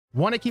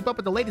Want to keep up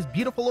with the latest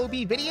beautiful OB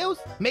videos?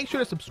 Make sure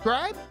to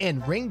subscribe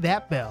and ring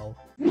that bell.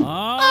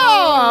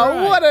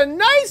 Oh, what a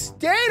nice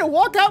day to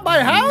walk out my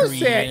house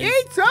and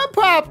eat some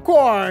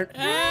popcorn.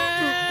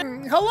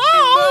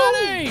 Hello.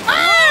 Hey,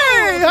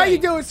 how you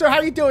doing, sir?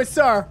 How you doing,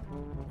 sir?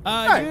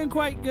 Doing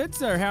quite good,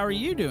 sir. How are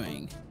you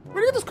doing? Where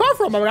do you get this car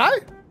from, my guy?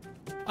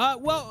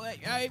 Well,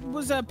 I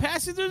was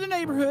passing through the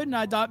neighborhood, and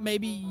I thought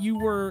maybe you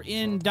were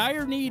in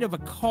dire need of a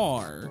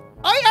car.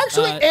 I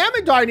actually am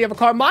in dire need of a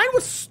car. Mine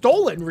was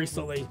stolen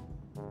recently.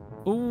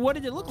 What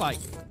did it look like?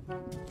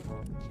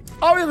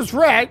 Oh, it was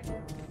red.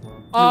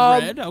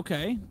 Red?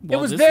 Okay. Well,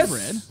 it was this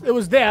is red. It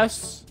was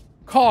this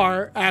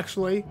car,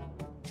 actually.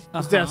 It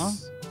was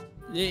this.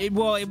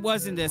 Well, it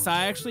wasn't this.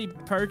 I actually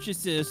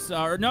purchased this.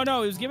 No,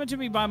 it was given to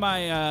me by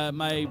my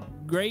my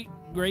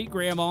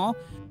great-great-grandma.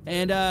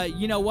 And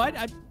you know what?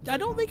 I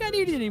don't think I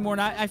need it anymore.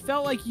 And I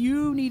felt like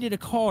you needed a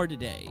car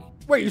today.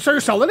 Wait, so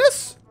you're selling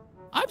this?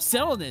 I'm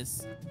selling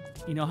this.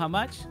 You know how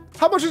much?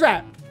 How much is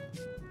that?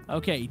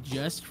 Okay,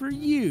 just for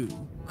you.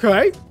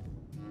 Okay.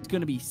 It's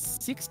gonna be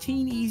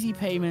 16 easy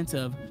payments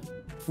of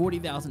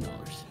 $40,000.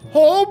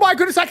 Oh my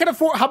goodness, I can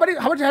afford. How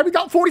much have we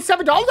got?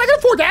 $47? I can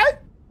afford that.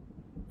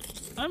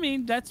 I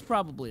mean, that's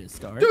probably a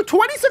start. Dude,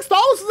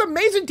 $26 is an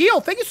amazing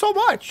deal. Thank you so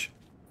much.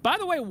 By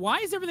the way, why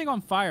is everything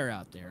on fire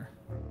out there?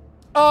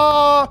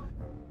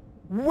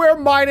 We're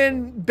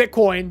mining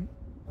Bitcoin.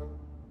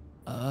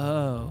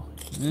 Oh.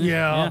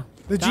 Yeah.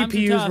 The Times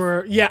GPUs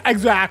were. Yeah,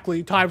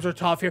 exactly. Times are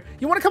tough here.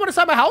 You want to come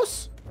inside my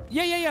house?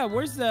 Yeah.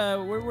 Where's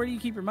the where do you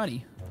keep your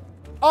money?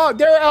 Oh,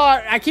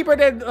 I keep it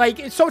in,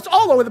 like, so it's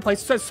all over the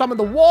place. So some in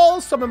the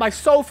walls, some in my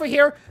sofa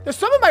here. There's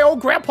some in my old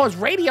grandpa's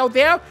radio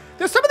there.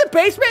 There's some in the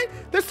basement.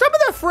 There's some in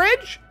the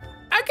fridge.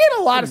 I get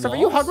a lot of stuff. Are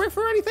you hungry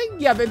for anything?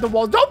 Yeah, the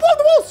walls. Don't blow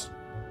the walls!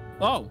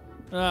 Oh,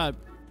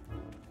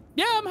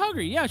 yeah, I'm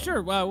hungry. Yeah,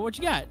 sure. What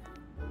you got?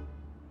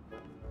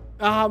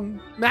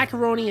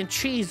 Macaroni and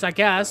cheese, I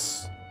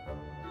guess.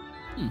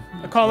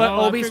 I call it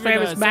Obi's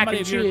famous mac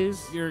and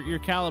cheese. Your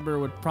caliber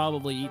would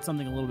probably eat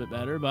something a little bit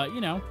better, but you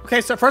know.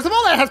 Okay, so first of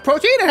all, it has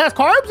protein, it has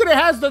carbs, and it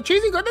has the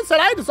cheesy goodness that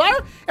I desire,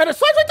 and it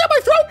slides right down my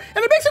throat,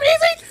 and it makes it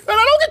easy, and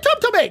I don't get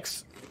tum-tum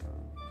aches.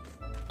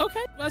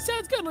 Okay, that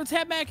sounds good. Let's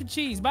have mac and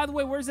cheese. By the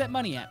way, where's that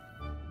money at?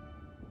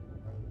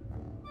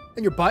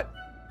 In your butt.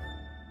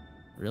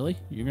 Really?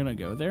 You're gonna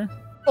go there?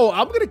 Oh,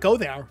 I'm gonna go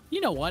there. You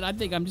know what? I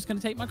think I'm just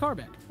gonna take my car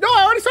back. No,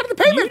 I already started the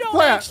payment plan. You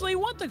don't actually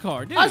want the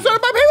car, do you? I started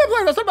my payment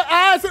plan. No.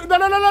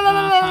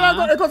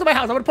 It goes to my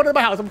house. I'm gonna put it in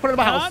my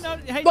house. No,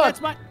 hey,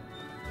 that's my...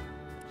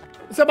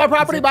 It's my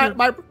property, my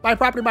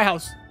property, my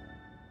house.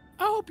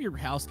 I hope your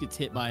house gets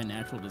hit by a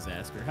natural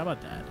disaster. How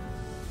about that?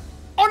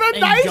 On a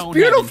nice,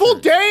 beautiful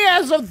day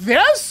as of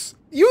this?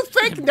 You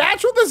think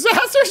natural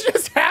disasters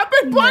just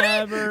happen, buddy?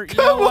 Never.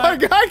 Come on,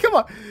 guy. Come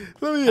on.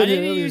 I need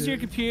to use your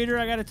computer.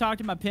 I got to talk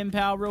to my pen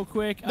pal real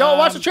quick. No,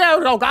 watch the chair,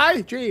 though,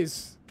 guy.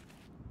 Jeez.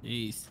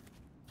 Jeez.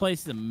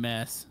 Place is a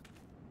mess.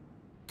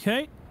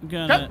 Okay. I'm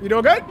gonna... Okay, you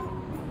doing good?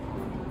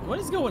 What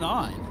is going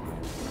on?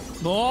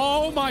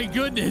 Oh, my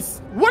goodness.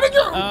 What did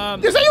your...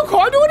 is that your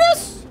car doing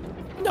this?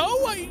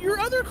 No, your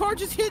other car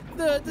just hit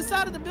the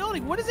side of the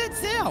building. What does that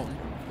sound?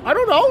 I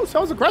don't know.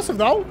 Sounds aggressive,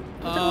 though.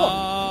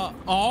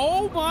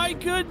 Oh, my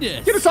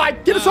goodness. Get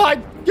aside. Get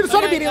aside. Get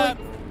aside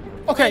immediately.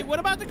 Okay. Wait, what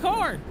about the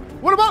car?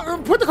 What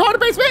about... put the car in the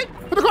basement.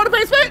 Put the car in the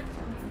basement.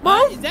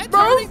 Move. Is that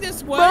turning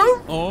this way?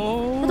 Move.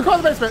 Oh. Put the car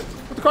in the basement.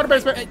 Put the car in the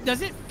basement.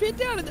 Does it fit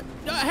down in the...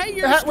 hey,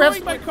 you're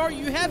destroying my car.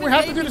 You haven't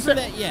paid me for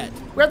that yet.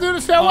 We have to do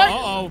the stairway.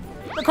 Uh-oh.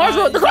 The car's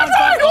ruined. The car's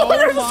ruined.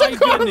 Oh, my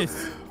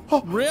goodness.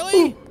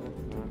 Really?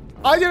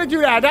 I didn't do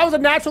that. That was a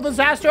natural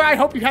disaster. I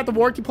hope you had the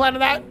warranty plan on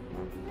that.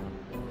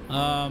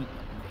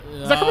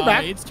 Is that coming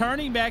back? It's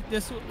turning back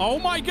this way. Oh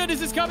my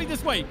goodness, it's coming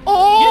this way.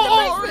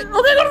 Oh, okay,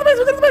 go to the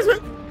basement, go to the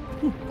basement.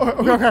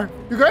 Okay.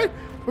 You good?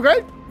 We're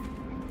good?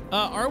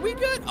 Are we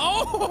good?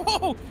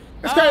 Oh!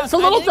 It's good. It's a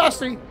little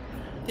dusty.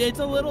 It's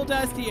a little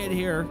dusty in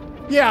here.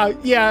 Yeah,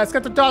 it's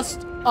got the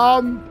dust.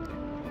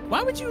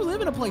 Why would you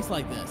live in a place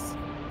like this?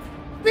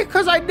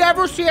 Because I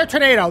never see a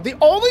tornado. The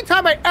only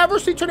time I ever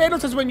see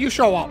tornadoes is when you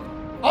show up.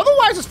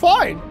 Otherwise, it's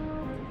fine.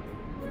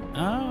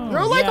 Oh.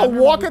 You're like a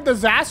walking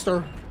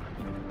disaster.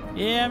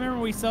 Yeah, I remember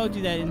we sold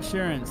you that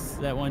insurance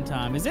that one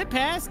time. Is it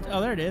passed?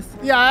 Oh, there it is.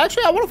 Yeah,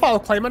 actually, I want to file a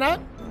claim on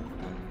that.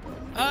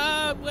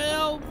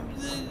 Well,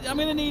 I'm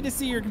gonna need to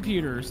see your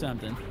computer or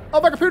something. Oh,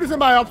 my computer's in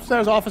my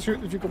upstairs office.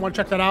 If you want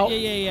to check that out.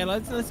 Yeah.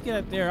 Let's get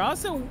up there.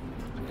 Also,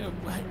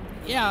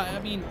 yeah, I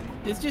mean,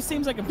 this just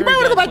seems like a. You might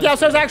want to go back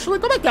downstairs. Actually,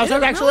 go back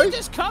downstairs. Actually, really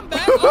just come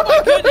back. Oh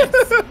my goodness.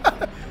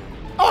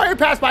 Oh, it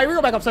passed by. We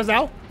go back upstairs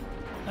now.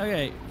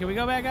 Okay, can we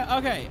go back up?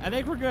 Okay, I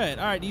think we're good.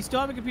 All right, do you still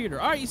have a computer?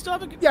 All right, you still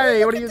have a computer?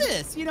 Yeah. Look at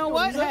this. You know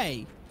what?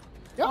 Hey,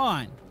 yep. Come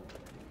on.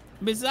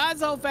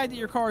 Besides the whole fact that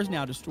your car is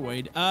now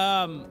destroyed,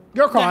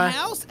 your car. The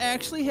house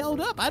actually held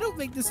up. I don't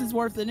think this is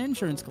worth an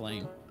insurance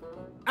claim.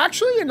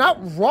 Actually, you're not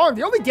wrong.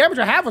 The only damage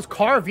I have was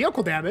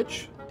vehicle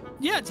damage.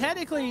 Yeah,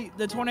 technically,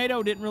 the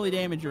tornado didn't really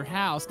damage your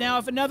house. Now,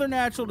 if another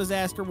natural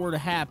disaster were to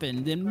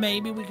happen, then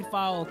maybe we could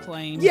file a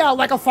claim. Yeah,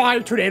 like a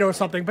fire tornado or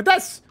something. But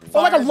that's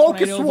or like a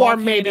locust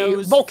swarm,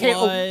 maybe.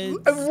 Volcano,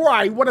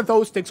 right? One of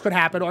those things could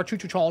happen, or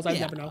choo-choo Charles. I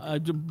never know. A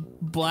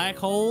black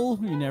hole.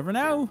 You never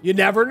know. You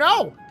never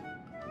know.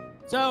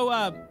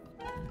 So,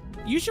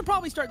 you should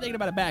probably start thinking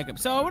about a backup.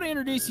 So, I want to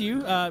introduce you.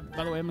 By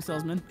the way, I'm a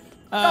salesman.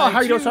 How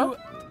you doing, sir?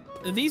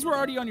 These were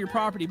already on your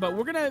property, but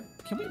we're gonna.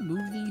 Can we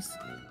move these?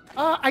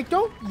 I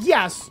don't.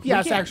 Yes,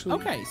 actually.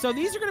 Okay, so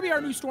these are gonna be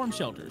our new storm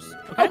shelters.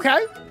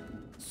 Okay.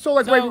 So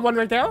like, wait, one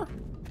right there.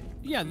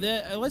 Yeah.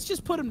 Let's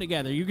just put them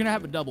together. You're gonna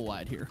have a double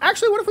wide here.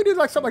 Actually, what if we do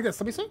like something like this?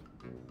 Let me see.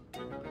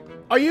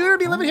 Are you gonna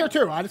be living here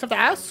too? I just have to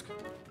ask.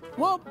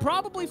 Well,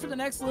 probably for the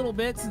next little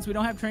bit, since we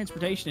don't have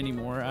transportation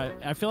anymore.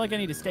 I feel like I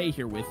need to stay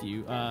here with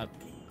you. Are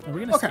we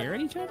gonna stare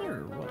at each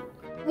other or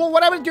what? Well,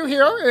 what I'm gonna do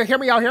here, hear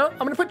me out here. I'm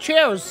gonna put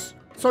chairs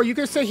so you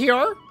can sit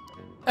here.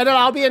 And then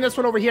I'll be in this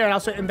one over here, and I'll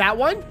sit in that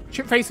one,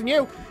 facing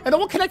you. And then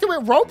we'll connect it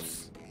with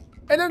ropes.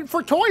 And then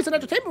for toys and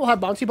entertainment, we'll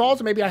have bouncy balls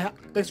and maybe a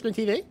big screen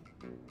TV. What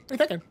are you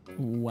thinking?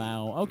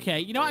 Wow.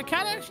 Okay. You know, I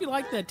kind of actually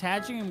like the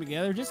attaching them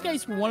together, just in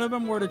case one of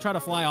them were to try to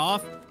fly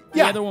off.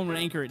 The other one would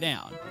anchor it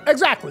down.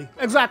 Exactly.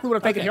 Exactly what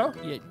I'm thinking here.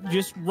 Yeah,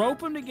 just rope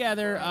them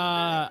together.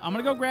 I'm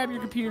going to go grab your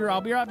computer. I'll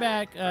be right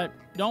back.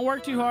 Don't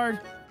work too hard.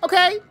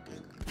 Okay.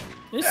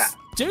 This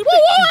stupid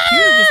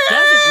computer just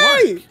doesn't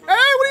work. Hey, what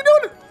are you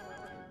doing?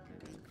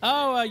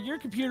 Oh, your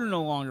computer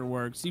no longer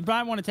works. You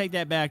probably want to take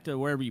that back to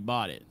wherever you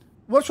bought it.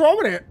 What's wrong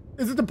with it?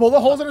 Is it the bullet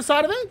holes in the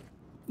side of it?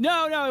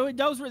 No,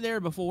 those were there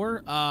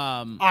before.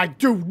 I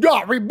do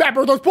not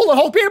remember those bullet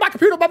holes being in my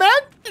computer, my man.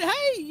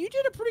 Hey, you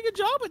did a pretty good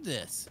job with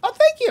this. Oh,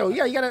 thank you.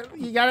 Yeah,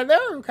 you got it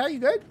there. Okay, you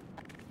good?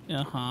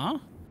 Uh-huh.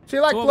 So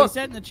you like, so look. We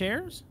set in the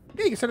chairs?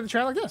 Yeah, you can sit in the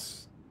chair like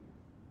this.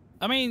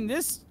 I mean,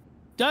 this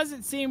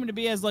doesn't seem to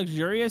be as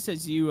luxurious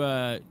as you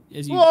Well,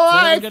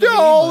 I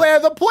still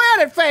live the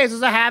planet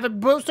phases. I haven't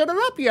boosted it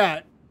up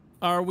yet.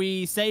 Are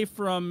we safe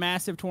from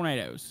massive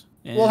tornadoes?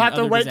 We'll have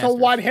to wait till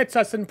one hits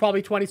us in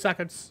probably 20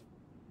 seconds.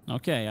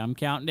 Okay, I'm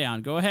counting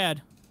down. Go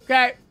ahead.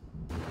 Okay.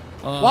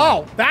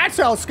 Wow, that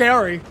sounds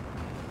scary.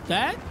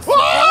 That? Whoa!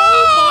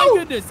 Oh my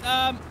goodness.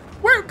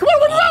 Where? Come on,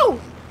 where'd you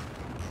go?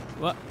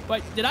 What?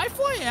 Wait, did I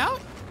fly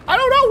out? I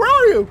don't know. Where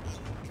are you?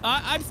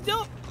 I'm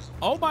still.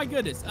 Oh my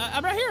goodness.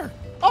 I'm right here.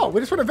 Oh,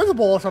 we just went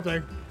invisible or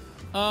something.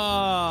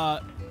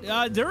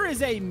 There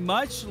is a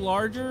much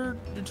larger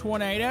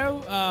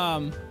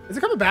tornado. Is it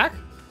coming back?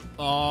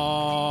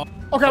 Oh.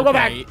 Okay, I'll go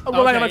back. I'll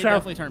go back in my chair.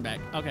 Definitely turn back.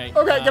 Okay.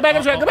 Okay, get back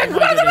in the chair. Get back in the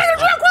chair.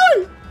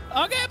 Quickly.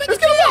 Okay, I'm in Let's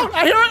get it out.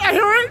 I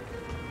hear it.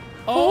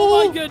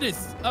 Oh my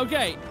goodness.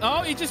 Okay.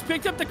 Oh, it just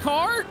picked up the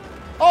car.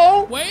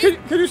 Oh, wait.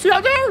 Can you see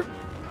out there?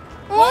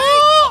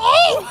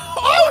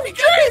 Oh,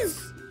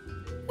 jeez.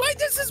 Wait,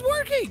 this is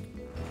working.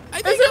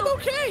 I think I'm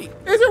okay.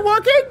 Is it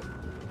working?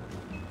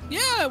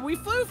 Yeah, we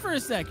flew for a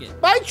second.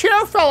 My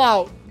chair fell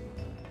out.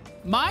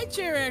 My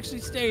chair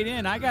actually stayed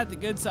in. I got the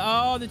good side.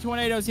 Oh, the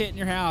tornado's hitting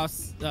your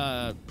house.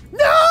 No!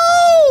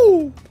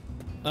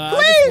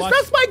 Please,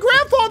 that's my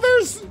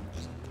grandfather's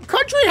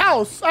country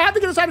house. I have to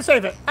get inside to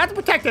save it. I have to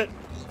protect it.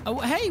 Oh,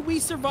 hey, we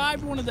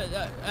survived one of the.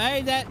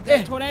 Hey,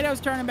 that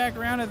tornado's turning back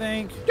around, I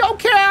think. Don't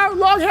care.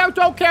 Long hair,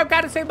 don't care.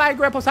 Gotta save my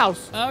grandpa's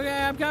house.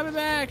 Okay, I'm coming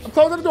back. I'm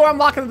closing the door. I'm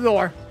locking the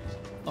door.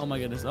 Oh my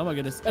goodness. Oh my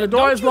goodness. And the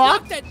door is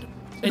locked.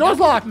 The door's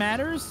locked.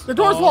 Matters. The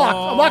door's locked.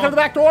 I'm locking the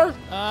back door.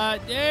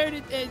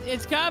 Dude,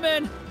 it's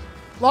coming.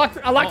 Locked.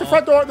 I locked the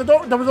front door. The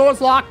door's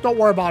locked. Don't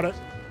worry about it.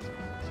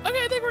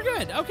 Okay, I think we're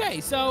good.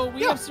 Okay, so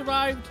we have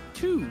survived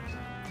 2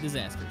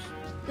 disasters.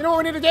 You know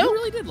what we need to do? You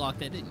really did lock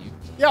that, didn't you?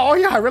 Yeah. Oh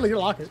yeah, I really did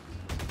lock it.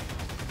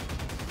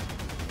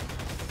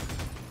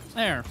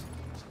 There,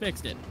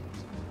 fixed it.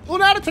 Well,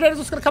 now the tornado's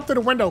just gonna come through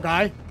the window,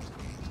 guy.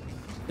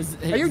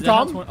 Are you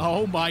dumb?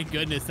 Oh my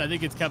goodness, I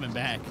think it's coming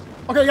back.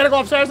 Okay, you gotta go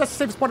upstairs. That's the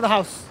safest part of the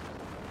house.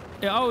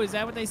 Oh, is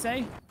that what they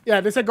say?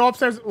 Yeah, they said go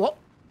upstairs. What?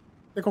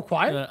 They go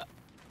quiet?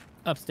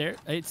 Upstairs?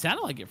 It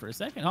sounded like it for a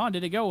second. Oh,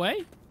 did it go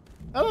away?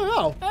 I don't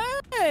know.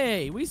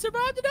 Hey, we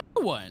survived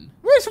another one.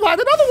 We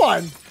survived another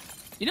one.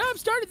 You know, I'm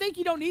starting to think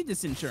you don't need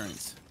this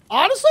insurance.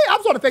 Honestly,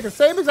 I'm starting to think the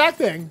same exact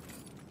thing.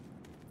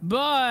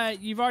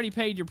 But you've already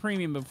paid your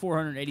premium of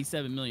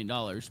 $487 million.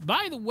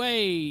 By the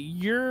way,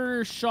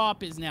 your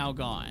shop is now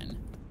gone.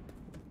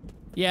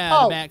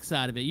 Yeah, the back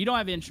side of it. You don't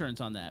have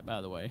insurance on that,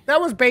 by the way.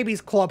 That was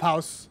Baby's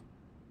clubhouse.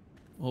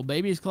 Well,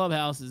 Baby's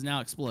clubhouse is now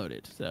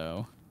exploded,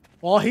 so...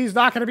 Well, he's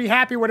not going to be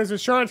happy with his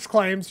insurance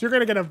claims. You're going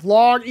to get a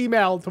long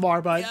email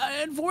tomorrow, bud.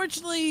 Yeah,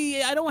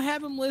 unfortunately, I don't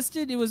have him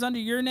listed. It was under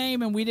your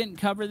name, and we didn't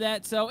cover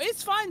that, so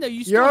it's fine, though.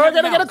 You're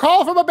going to get a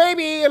call from a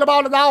baby in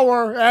about an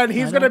hour, and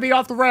he's going to be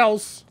off the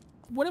rails.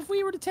 What if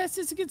we were to test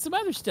this against some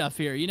other stuff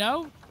here, you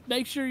know?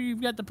 Make sure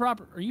you've got the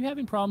proper... Are you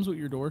having problems with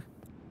your door?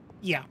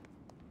 Yeah.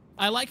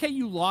 I like how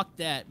you locked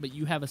that, but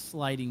you have a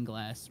sliding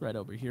glass right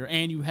over here,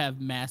 and you have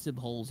massive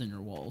holes in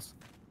your walls.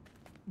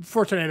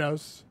 For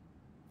tornadoes.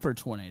 For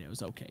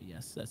tornadoes, okay,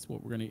 yes, that's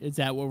what we're gonna. Is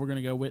that what we're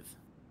gonna go with?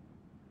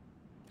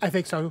 I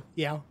think so.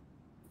 Yeah.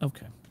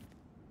 Okay.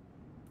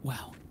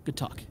 Wow. Good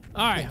talk.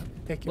 All right. Yeah,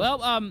 thank you.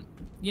 Well,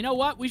 you know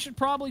what? We should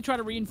probably try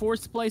to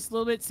reinforce the place a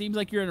little bit. Seems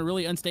like you're in a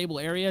really unstable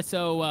area.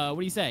 So, what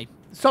do you say?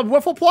 Some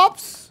wiffle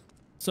plops?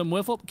 Some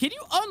wiffle. Can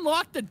you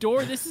unlock the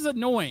door? This is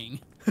annoying.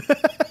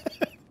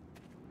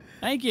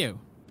 Thank you.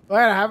 Go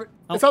ahead, I have it.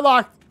 It's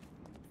unlocked.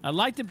 I'd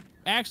like to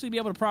actually be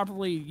able to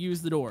properly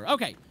use the door.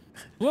 Okay.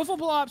 Wiffle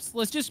plops.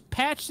 Let's just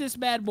patch this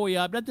bad boy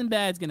up. Nothing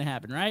bad's gonna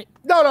happen, right?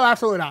 No,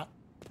 absolutely not.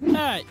 All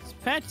right.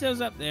 Patch those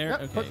up there.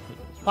 Yep, Okay.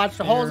 patch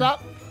the holes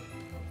up.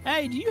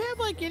 Hey, do you have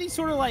like any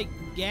sort of like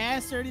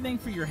gas or anything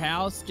for your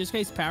house just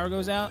in case power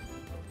goes out?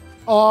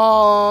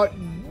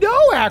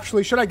 No,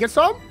 actually. Should I get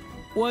some?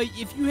 Well,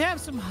 if you have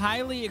some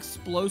highly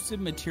explosive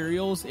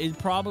materials, it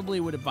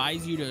probably would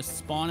advise you to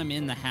spawn them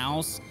in the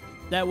house.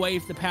 That way,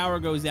 if the power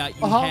goes out,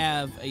 you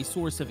have a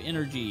source of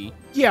energy.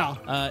 Yeah.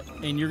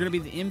 And you're going to be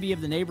the envy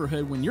of the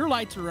neighborhood when your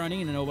lights are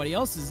running and nobody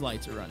else's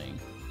lights are running.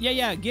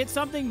 Yeah. Get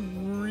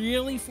something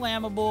really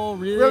flammable,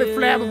 really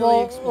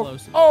flammable.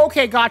 explosive. Oh,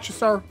 okay. Gotcha,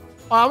 sir.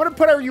 I'm going to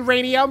put a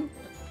uranium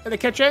in the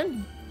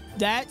kitchen.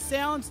 That's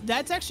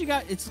actually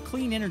it's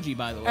clean energy,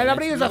 by the way. And I'm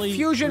going to use really, a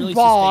fusion really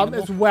bomb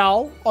as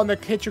well on the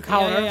kitchen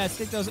counter. Yeah,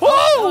 stick those. Whoa!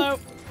 Oh, hello.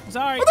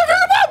 Sorry.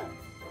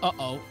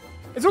 Uh-oh.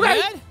 It's okay.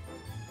 You good?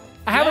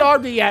 I haven't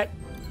armed it yet.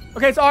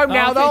 Okay, it's armed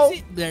now, though.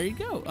 There you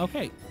go.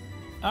 Okay.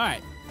 All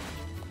right.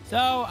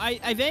 So,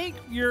 I think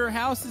your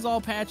house is all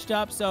patched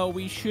up, so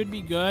we should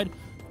be good.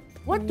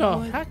 What the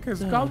heck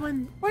is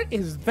going? What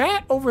is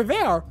that over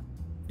there?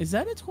 Is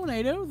that a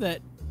tornado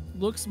that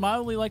looks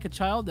mildly like a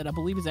child that I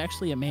believe is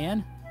actually a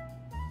man?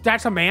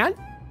 That's a man?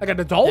 Like an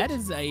adult? That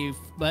is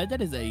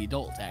a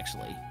adult,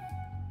 actually.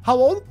 How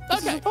old?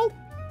 Okay. Adult?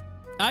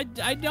 I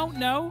don't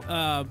know.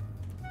 All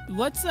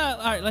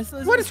right, let's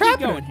What is keep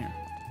happening? going here.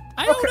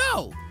 I don't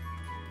know.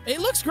 It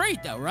looks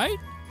great though, right?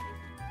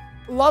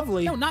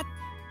 Lovely. No, not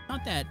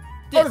that.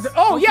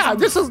 Oh yeah,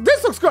 this looks good.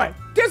 This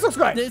looks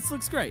good. This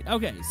looks great.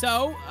 Okay,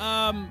 so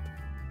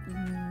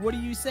what do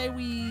you say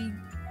we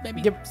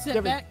maybe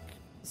sit back?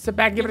 Sit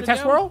back and give it a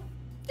test whirl?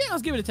 Yeah,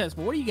 let's give it a test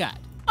whirl. What do you got?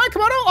 All right,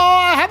 come on.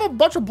 I have a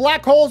bunch of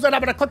black holes and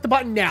I'm gonna click the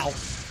button now.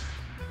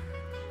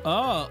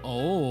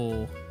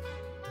 Oh.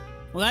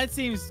 Well, that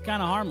seems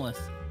kind of harmless.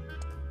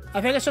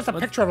 I think it's just a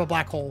picture of a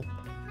black hole.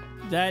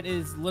 That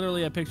is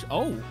literally a picture.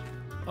 Oh.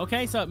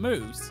 Okay, so it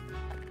moves.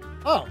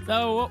 Oh.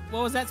 So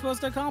what was that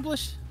supposed to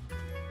accomplish?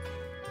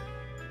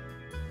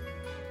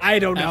 I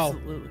don't know.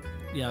 Absolutely.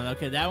 Yeah,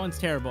 okay, that one's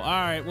terrible. All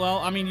right, well,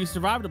 I mean, you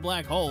survived a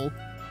black hole.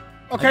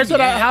 Okay, so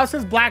that house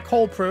is black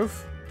hole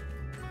proof.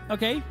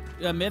 Okay,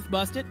 myth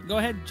busted. Go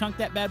ahead and chunk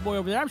that bad boy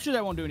over there. I'm sure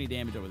that won't do any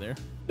damage over there.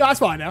 No, that's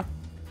fine now.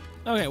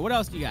 Okay, what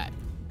else do you got?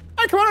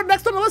 All right, come on.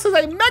 Next on the list is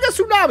a mega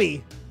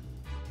tsunami.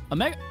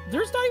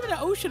 There's not even an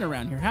ocean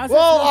around here. How's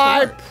well, that I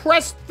supposed to work?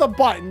 pressed the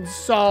button,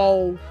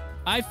 so...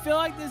 I feel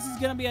like this is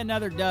gonna be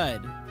another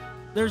dud.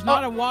 There's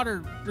not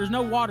there's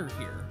no water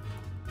here.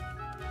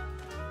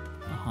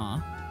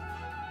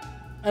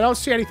 I don't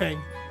see anything.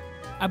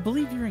 I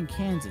believe you're in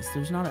Kansas.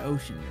 There's not an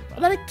ocean nearby.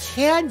 I'm not in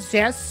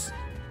Kansas.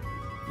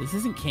 This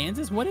isn't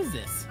Kansas? What is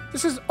this?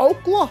 This is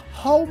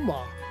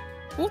Oklahoma.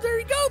 Well, there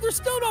you go. There's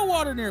still no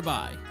water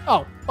nearby.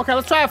 Oh, okay.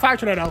 Let's try a fire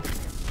tornado.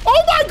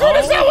 Oh my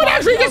goodness, that one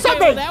actually did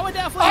something. Well, that would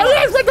definitely I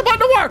didn't expect the button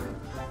to work.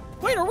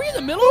 Wait, are we in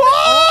the middle of it?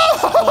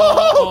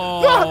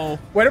 Oh.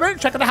 Wait a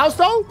minute. Check out the house,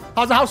 though.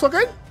 How's the house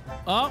looking?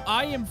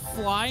 I am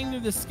flying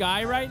through the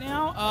sky right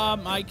now.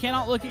 I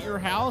cannot look at your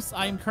house.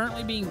 I am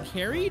currently being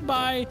carried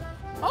by...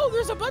 Oh,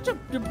 there's a bunch of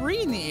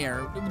debris in the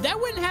air. That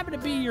wouldn't happen to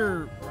be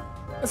your...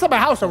 That's not my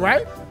house, though,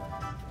 right?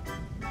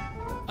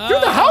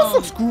 Dude, the house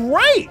looks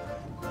great.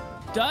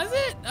 Does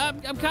it?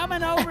 I'm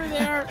coming over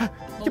there.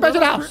 Get back to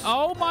the house.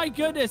 Oh, my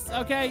goodness.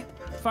 Okay.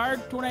 Fire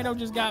tornado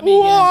just got me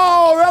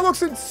Whoa, that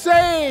looks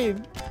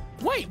insane.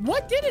 Wait,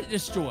 what did it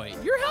destroy?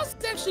 Your house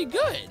is actually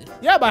good.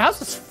 Yeah, my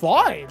house is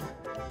fine.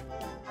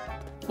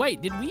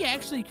 Wait, did we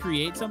actually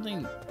create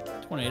something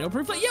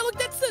tornado-proof? Yeah, look,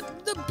 that's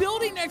the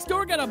building next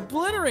door got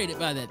obliterated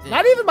by that thing.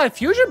 Not even my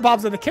fusion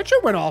bombs in the kitchen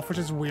went off, which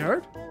is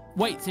weird.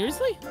 Wait,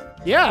 seriously?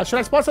 Yeah, should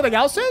I spawn something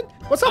else in?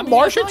 What's a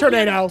Martian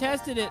tornado?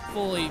 Tested it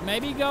fully.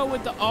 Maybe go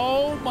with the...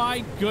 Oh,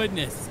 my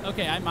goodness.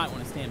 Okay, I might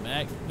want to stand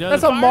back.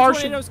 That's a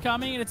Martian. Tornado's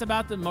coming, and it's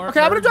about to mark...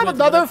 Okay, I'm going to drop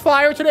another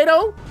fire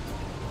tornado.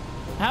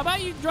 How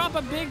about you drop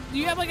a big... Do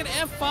you have like an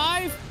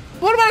F5?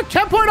 What about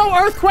a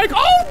 10.0 earthquake?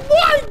 Oh,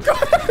 my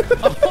God!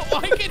 Oh,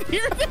 I can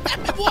hear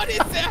that. What is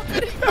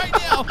happening right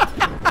now?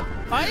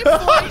 I am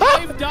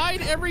flying. I've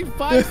died every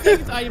 5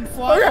 seconds. I am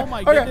flying. Okay, oh,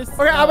 my goodness.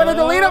 Okay, I'm going to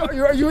delete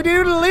him. You need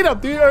to delete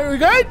him. Are you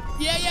good?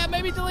 Yeah,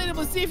 maybe delete him.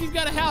 Let's see if he's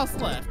got a house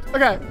left.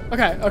 Okay.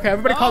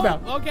 Everybody calm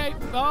down. Okay.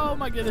 Oh,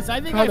 my goodness.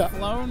 I think I've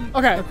flown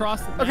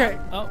across the map. Okay.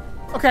 Oh.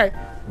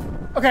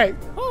 Okay.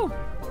 Oh.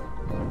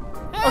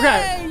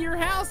 Hey, your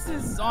house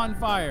is on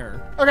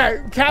fire.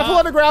 Okay, careful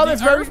on the ground.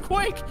 It's very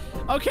earthquake.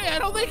 Okay, I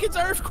don't think it's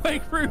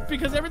earthquake proof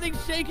because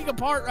everything's shaking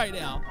apart right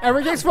now.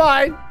 Everything's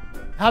fine.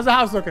 How's the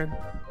house looking?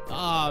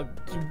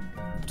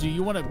 Do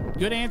you want a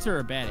good answer or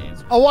a bad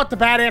answer? I want the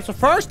bad answer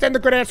first, then the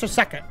good answer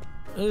second.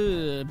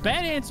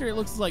 Bad answer, it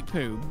looks like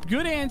poo.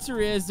 Good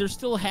answer is there's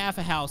still half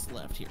a house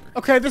left here.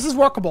 Okay, this is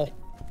workable.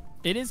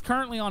 It is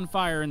currently on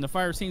fire, and the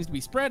fire seems to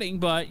be spreading,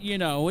 but, you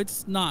know,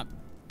 it's not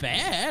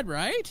bad,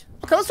 right?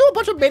 Okay, let's do a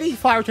bunch of mini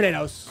fire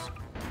tornadoes.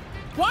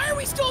 Why are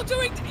we still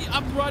doing...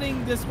 I'm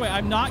running this way.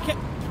 I'm not...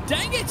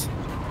 Dang it!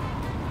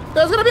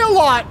 There's going to be a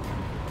lot.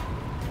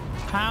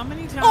 How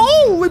many times...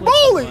 Holy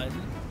moly!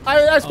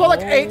 I spelled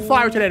like 8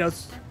 fire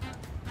tornadoes.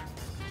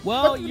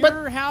 Well,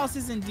 your house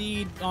is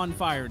indeed on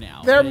fire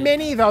now. They're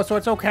mini, though, so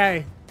it's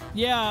okay.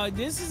 Yeah,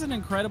 this is an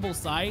incredible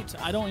sight.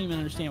 I don't even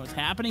understand what's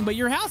happening, but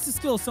your house is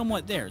still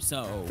somewhat there,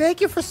 so...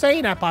 Thank you for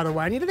saying that, by the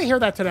way. I needed to hear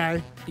that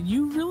today.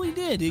 You really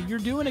did. You're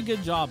doing a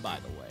good job, by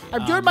the way.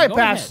 I'm doing my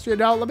best, ahead.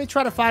 you know. Let me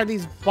try to find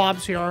these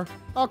bombs here.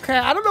 Okay,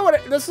 I don't know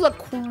what this is. A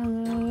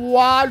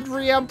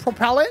quadrium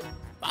propellant?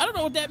 I don't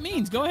know what that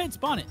means. Go ahead,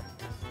 spawn it.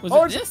 Was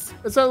it this?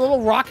 It's a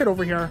little rocket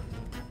over here.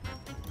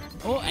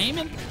 Oh,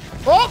 aiming.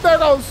 Oh, there it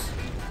goes.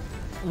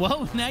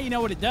 Well, now you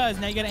know what it does.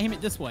 Now you gotta aim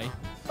it this way.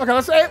 Okay,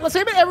 let's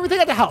aim at everything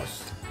at the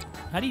house.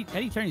 How do you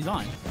turn these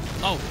on?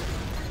 Oh.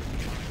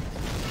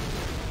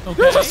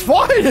 Okay. You're just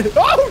fine.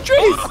 Oh,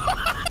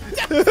 jeez.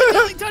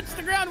 Definitely touched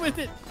the ground with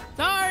it.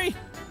 Sorry.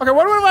 Okay,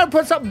 what do I want to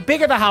put something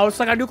big in the house,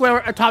 like a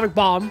nuclear atomic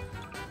bomb?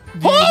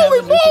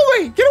 Holy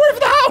moly! Get away from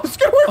the house!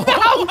 Get away from the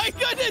house! Oh my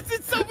goodness,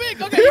 it's so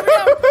big. Okay, here we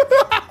go.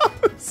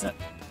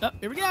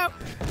 Here we go.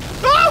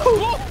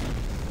 Oh!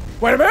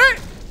 Wait a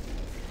minute.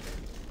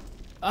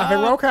 I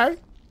think we're okay.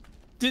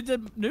 Did the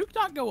nuke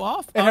not go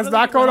off? It has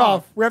not gone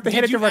off. We have to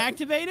hit it directly. Did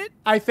you activate it?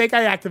 I think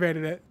I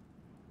activated it.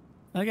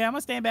 Okay, I'm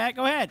gonna stand back.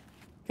 Go ahead.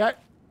 Okay.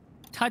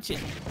 Touch it.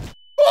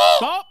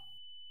 Oh!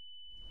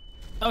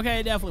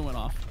 Okay, it definitely went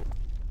off.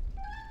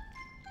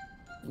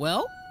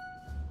 Well,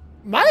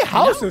 my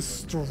house is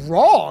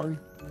strong.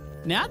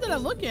 Now that I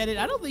look at it,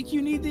 I don't think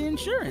you need the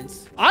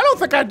insurance. I don't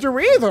think I do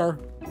either.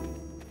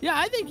 Yeah,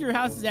 I think your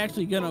house is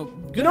actually gonna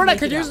you know what I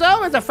could use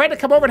though? Is a friend to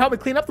come over and help me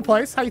clean up the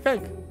place. How you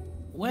think?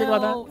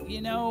 Well,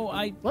 you know,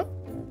 I'm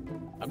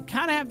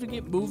kind of have to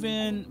get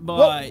moving,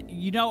 but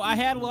you know, I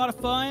had a lot of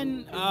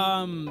fun.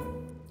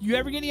 You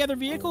ever get any other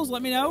vehicles?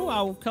 Let me know.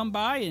 I'll come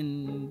by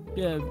and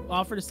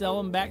offer to sell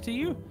them back to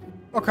you.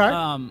 Okay.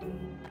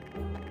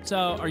 So,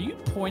 are you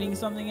pointing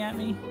something at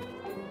me?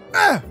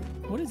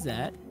 What is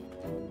that?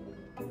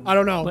 I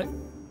don't know. But,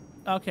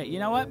 okay, you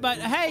know what? But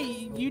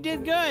hey, you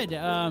did good.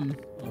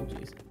 Oh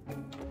jeez.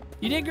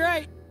 You did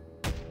great.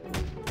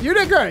 You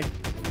did great.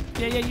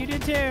 Yeah, you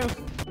did too.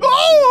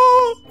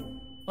 Oh!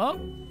 Oh,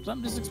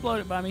 something just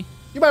exploded by me.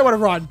 You might want to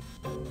run.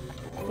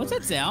 What's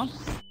that sound?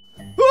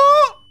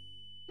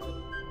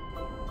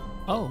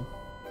 Oh.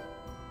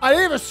 I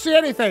didn't even see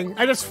anything.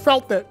 I just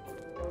felt it.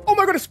 Oh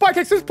my goodness, Spy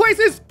Cakes, this place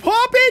is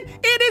popping!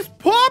 It is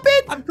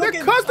popping! I'm cooking.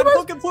 The customers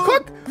I'm cooking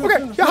food.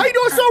 Okay, yeah, how you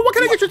doing, sir? What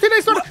can I get you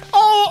today, sir?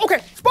 Oh, okay.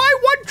 Spy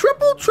 1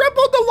 triple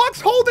deluxe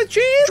hold and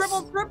cheese.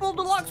 Triple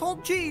deluxe whole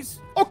cheese.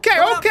 Okay,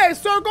 okay,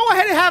 sir. Go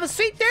ahead and have a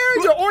seat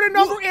there. Your order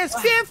number is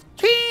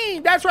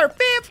 15. That's right,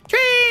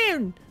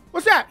 15.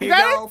 What's that? Here you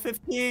got you go, it?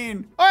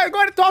 15. All right, go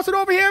ahead and toss it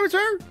over here,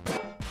 sir.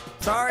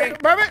 Sorry.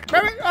 Perfect.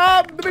 Let me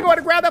go ahead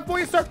and grab that for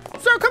you, sir.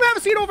 Sir, come have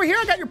a seat over here.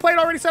 I got your plate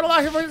already settled out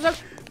here for you, sir.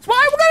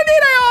 Spy, we're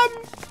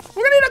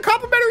gonna need a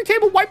complimentary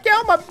table wipe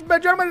down. My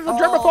gentleman is a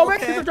germophobic.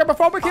 Okay. He's a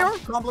germophobic here.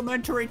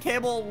 Complimentary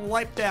table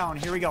wipe down.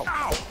 Here we go.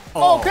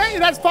 Okay,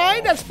 that's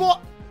fine. That's full.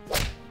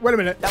 Wait a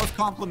minute. That was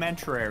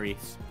complimentary.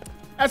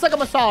 That's like a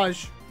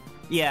massage.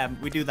 Yeah,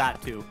 we do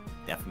that too.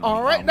 Definitely.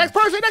 All right, next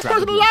person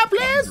in the line,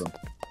 please.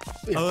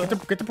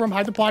 Get the broom,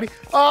 hide the body.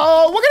 We're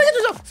gonna get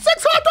you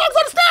 6 hot dogs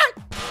on a stack.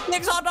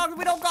 6 hot dogs.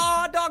 We don't got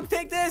hot dogs.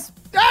 Take this.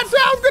 That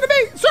sounds good to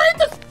me. Sir,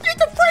 eat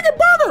the freaking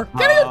burger.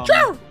 Get in your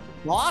chair.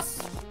 Boss?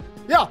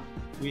 Yeah.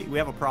 We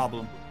have a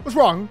problem. What's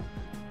wrong?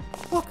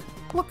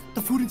 Look,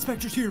 the food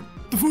inspector's here.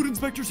 The food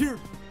inspector's here.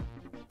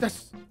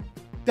 That's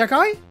that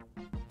guy?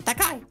 That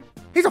guy.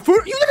 He's a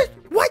food. You look at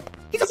what?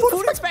 He's a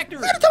food inspector.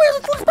 You tell me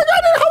he's a food inspector.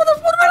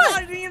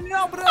 I didn't even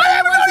know, but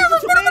I realized he's a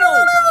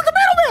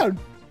tomato. Man.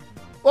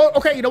 Well,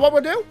 okay. You know what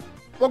we'll do?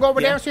 We'll go over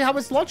there and see how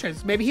his lunch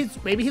is. Maybe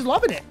he's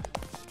loving it.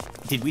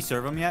 Did we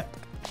serve him yet?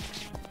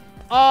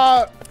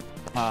 Because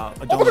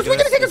we're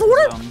gonna take his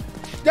order.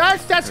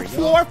 That's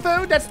floor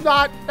food. That's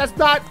not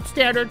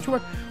standard to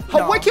it.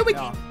 What can we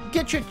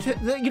get you to?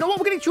 You know what?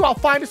 We're gonna get you. I'll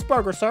find this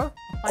burger, sir.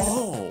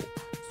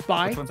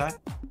 Spy. Which one's that?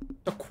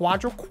 The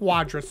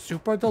Quadra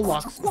Super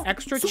Deluxe.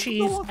 Extra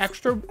cheese,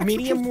 extra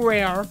medium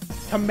rare,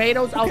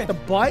 tomatoes out the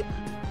butt,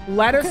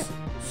 lettuce,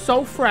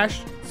 so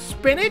fresh,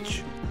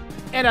 spinach,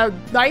 and a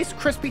nice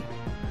crispy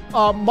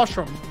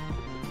mushroom.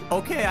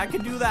 Okay, I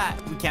can do that.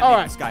 We can't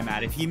make this guy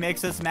mad. If he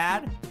makes us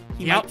mad,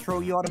 he might throw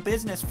you out of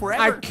business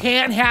forever. I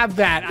can't have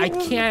that. I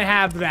can't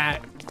have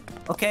that.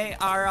 Okay,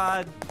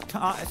 our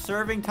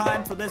serving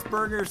time for this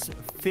burger's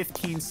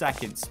 15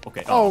 seconds.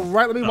 Okay. Oh,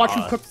 right. Let me watch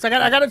you cook. I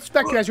got to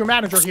inspect you as your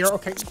manager here.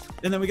 Okay.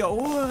 And then we go.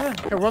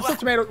 Okay, rub some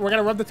tomato. We're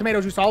gonna rub the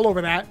tomato juice all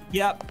over that.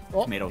 Yep.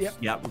 Tomatoes.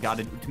 Yep. We got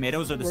it.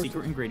 Tomatoes are the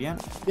secret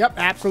ingredient. Yep,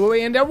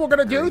 absolutely. And then we're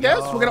gonna do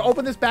this. We're gonna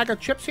open this bag of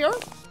chips here.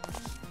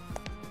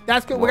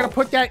 That's good. We're gonna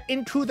put that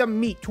into the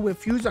meat to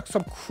infuse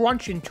some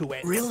crunch into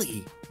it.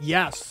 Really?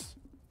 Yes.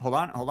 Hold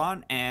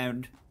on,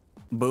 and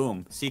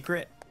boom.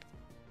 Secret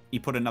you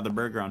put another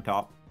burger on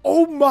top.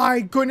 Oh my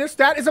goodness,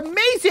 that is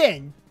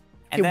amazing.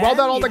 And okay, weld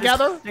that all you just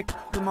together. stick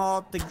them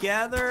all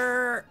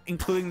together,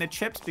 including the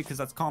chips because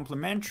that's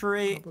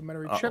complimentary.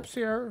 Complimentary chips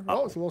here.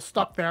 Oh, it's a little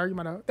stuck there. You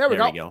might have. There we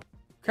go.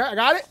 Okay, I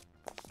got it.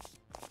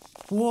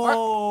 Whoa.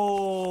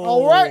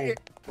 All right.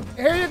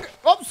 Here you go.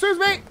 Oh, excuse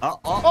me.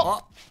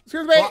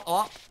 Excuse me.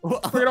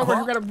 Bring it over.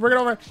 You gotta bring it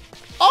over.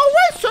 All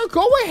right, sir.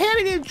 Go ahead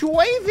and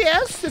enjoy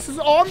this. This is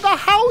on the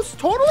house,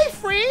 totally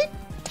free.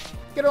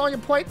 Get it on your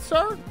plate,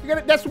 sir. You got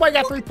it. That's why I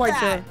got 3 plates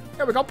here.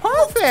 There we go.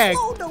 Perfect.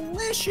 So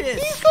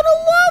delicious. He's gonna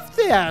love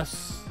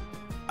this.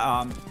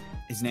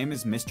 His name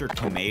is Mr.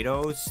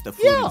 Tomatoes, the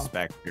food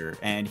inspector,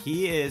 and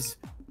he is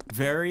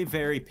very,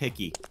 very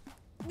picky.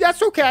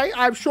 That's okay.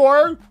 I'm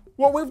sure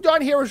what we've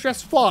done here is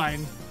just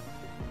fine.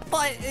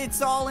 But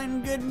it's all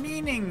in good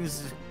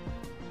meanings.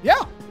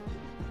 Yeah.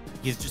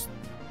 He's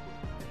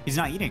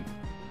not eating.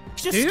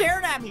 He's just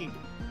staring at me.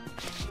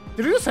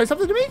 Did he just say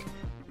something to me?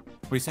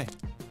 What do you say?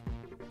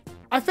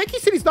 I think he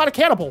said he's not a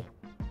cannibal.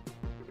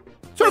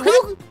 So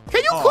can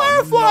you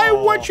clarify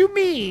what you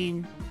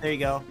mean? There you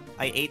go.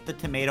 I ate the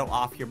tomato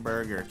off your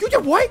burger. You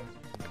did what?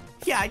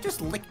 Yeah, I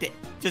just licked it.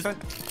 Just went...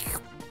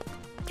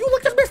 You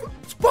licked this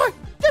spot.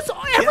 That's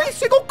every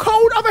single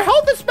code of a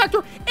health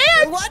inspector.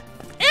 And what?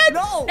 And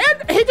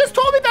he just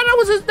told me that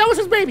was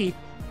his baby.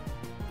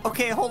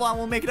 Okay, hold on.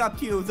 We'll make it up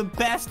to you. The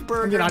best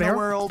burger in the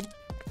world.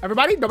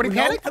 Everybody, nobody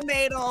panic. No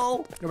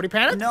tomato. Nobody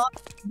panic.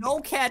 No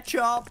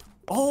ketchup.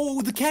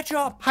 Oh, the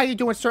ketchup. How you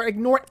doing, sir?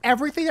 Ignore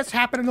everything that's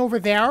happening over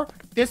there.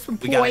 This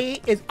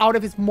employee is out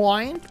of his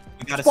mind.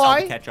 We gotta sell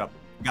the ketchup.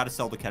 We gotta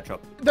sell the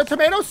ketchup. The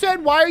tomato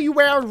said, "Why are you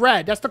wearing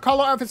red?" That's the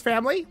color of his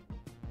family.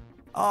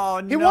 Oh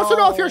no. He wants to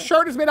know if your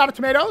shirt is made out of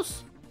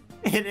tomatoes.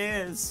 It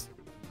is.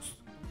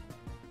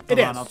 Hold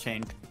on, I'll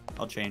change.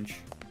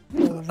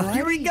 Right.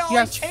 Here we go.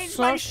 Yes, I changed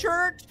my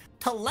shirt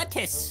to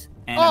lettuce.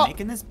 And I'm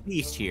making this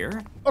beast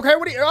here. Okay,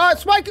 what do you,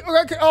 Spike,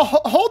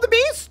 hold the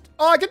beast.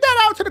 Get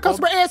that out to the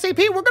customer ASAP.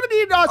 We're gonna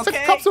need 6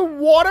 cups of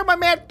water. My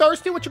man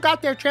thirsty. What you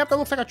got there, champ? That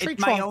looks like a tree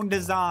trunk. My own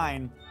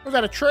design. Was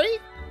that a tree?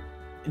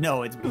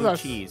 No, it's blue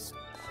cheese.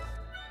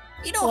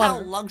 You know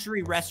how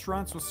luxury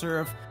restaurants will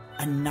serve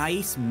a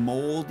nice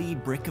moldy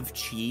brick of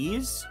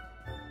cheese?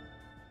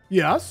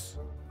 Yes.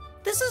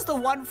 This is the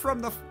one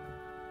from the...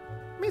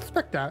 Let me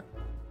inspect that.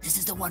 This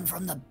is the one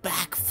from the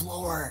back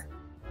floor.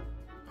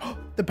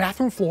 The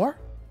bathroom floor?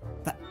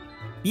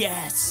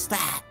 Yes,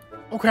 that.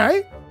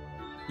 Okay.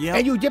 Yeah.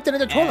 And you dipped it in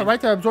the toilet,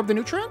 right, to absorb the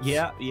nutrients?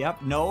 Yeah,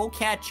 yep. No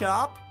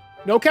ketchup.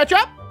 No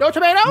ketchup? No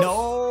tomatoes?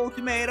 No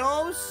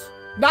tomatoes.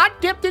 Not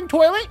dipped in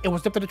toilet? It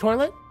was dipped in the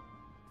toilet?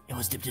 It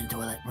was dipped in the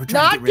toilet. We're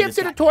trying to get rid of this guy. Not dipped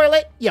in the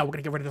toilet? Yeah, we're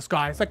gonna get rid of this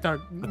guy. It's like the,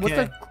 what's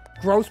the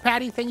gross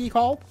patty thing you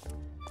called?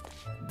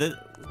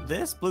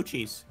 This? Blue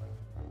cheese.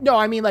 No,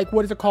 I mean, like,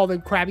 what is it called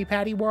in Krabby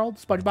Patty world?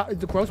 SpongeBob,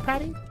 the gross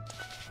patty?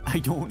 I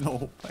don't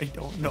know.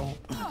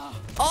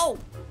 Oh!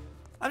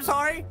 I'm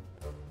sorry.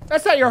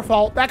 That's not your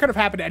fault. That could have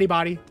happened to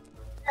anybody.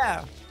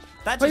 Yeah.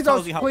 That please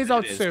don't sue.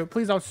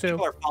 Please don't sue.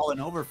 People are falling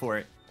over for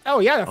it. Oh,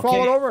 yeah, they're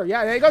falling over.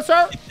 Yeah, there you go,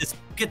 sir.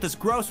 Get this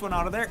gross one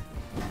out of there.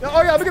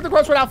 Oh, yeah, let me get the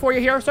gross one out for you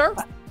here, sir.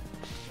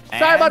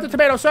 Sorry about the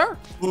tomato, sir.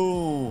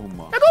 Boom.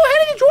 Now go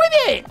ahead and enjoy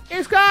it.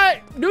 It's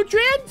got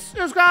nutrients.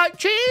 It's got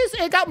cheese.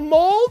 It got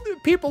mold.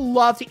 People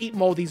love to eat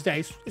mold these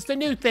days. It's the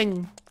new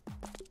thing.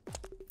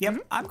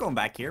 Yep, I'm going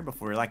back here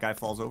before that guy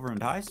falls over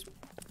and dies.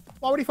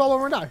 Why would he fall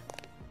over and die?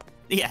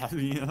 Yeah.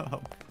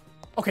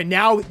 Okay,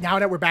 now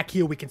that we're back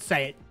here, we can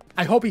say it.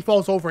 I hope he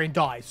falls over and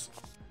dies.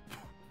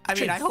 I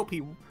mean, I hope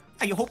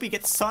he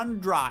gets sun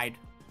dried.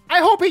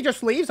 I hope he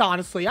just leaves,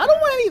 honestly. I don't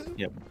want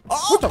any... Yep.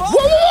 What the...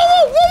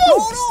 Whoa!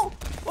 No!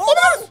 Oh,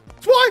 no!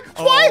 Spy!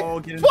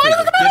 Get in the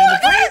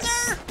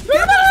freezer!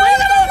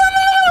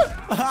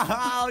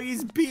 Oh,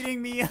 he's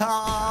beating me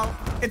up.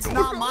 It's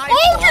not my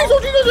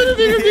fault.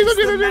 It's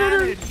the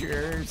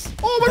manager's.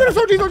 Oh my goodness!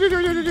 Oh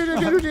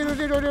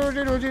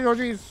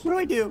jeez! What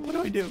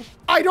do I do?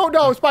 I don't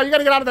know, Spy. You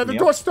gotta get out of there. The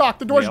door's stuck.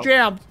 The door's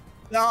jammed.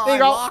 No, I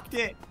locked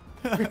it.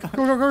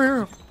 Go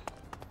here.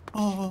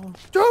 Oh,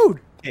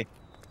 dude.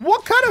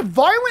 What kind of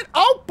violent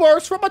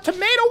outburst from a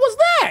tomato was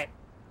that?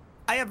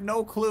 I have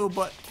no clue,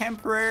 but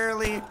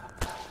temporarily,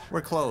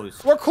 we're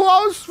closed. We're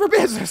closed for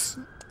business.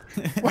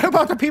 What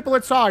about the people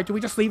inside? Do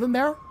we just leave them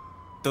there?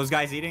 Those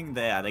guys eating?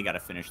 They gotta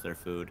finish their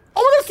food.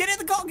 Oh my goodness!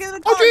 Get in the car! Get in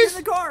the car! Get in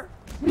the car!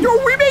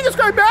 Yo, we made this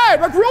guy mad!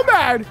 Like, real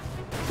mad!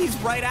 He's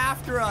right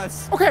after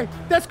us. Okay,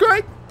 that's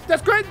good.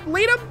 That's good.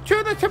 Lead him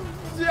to the...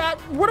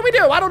 what do we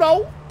do? I don't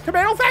know.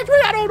 Tomato factory?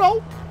 I don't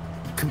know.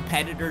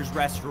 Competitor's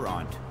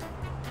restaurant.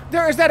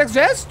 Does that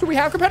exist? Do we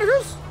have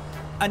competitors?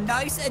 A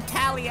nice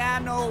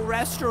Italiano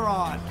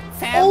restaurant.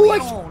 Family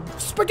owned.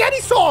 Spaghetti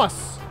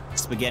sauce.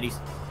 Spaghetti.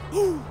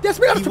 Yes,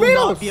 we have tomatoes. You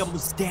will not be able to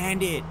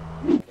stand it.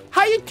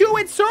 How you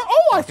doing, sir?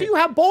 Oh, I see you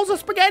have bowls of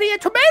spaghetti and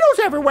tomatoes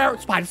everywhere.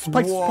 This place is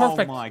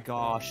perfect. Oh my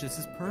gosh, this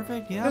is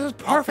perfect. Yeah, this is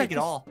perfect. I'll take it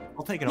all.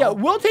 I'll take it all. Yeah,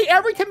 we'll take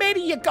every tomato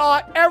you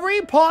got,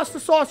 every pasta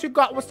sauce you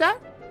got. What's that?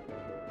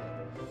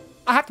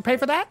 I have to pay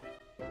for that?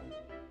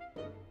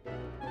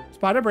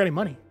 Spot, I never any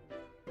money.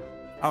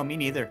 Oh, me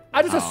neither.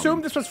 I just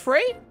assumed this was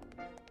free.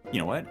 You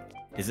know what?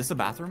 Is this a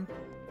bathroom?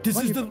 This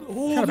What, is you the. got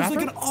Oh, a there's like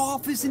bathroom? an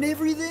office and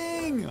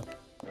everything.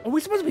 Are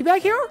we supposed to be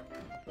back here?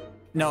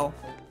 No,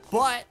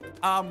 but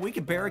we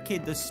could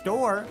barricade the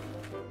store.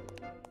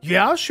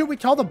 Yeah, should we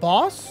tell the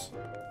boss?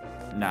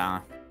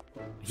 Nah.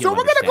 So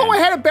we're gonna go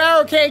ahead and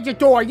barricade the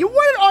door. You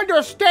wouldn't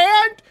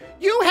understand.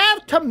 You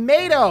have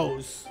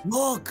tomatoes.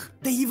 Look,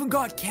 they even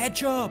got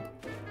ketchup.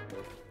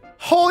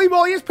 Holy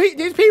moly,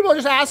 these people are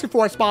just asking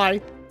for it,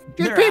 Spy.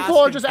 These They're people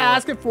are asking just for it.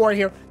 asking for it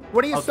here.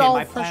 What do you Okay, sell?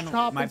 my Fresh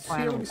plan- toppings my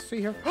plan- here. Let me see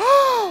here.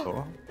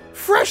 Oh.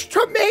 Fresh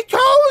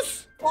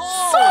tomatoes?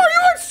 Oh. Sir, are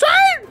you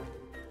insane?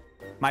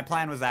 My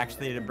plan was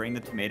actually to bring the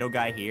tomato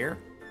guy here,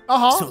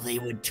 Uh-huh. so they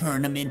would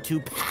turn him into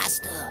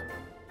pasta.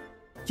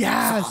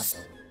 Yes. Sauce.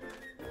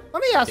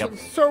 Let me ask Yep. you,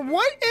 sir,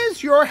 what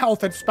is your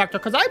health inspector?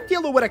 Because I'm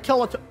dealing with a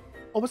killer.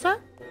 Oh, what's that?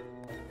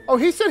 Oh,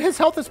 he said his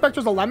health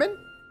inspector's a lemon?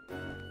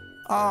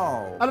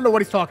 Oh. I don't know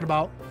what he's talking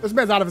about. This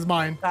man's out of his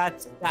mind.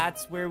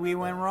 That's where we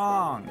went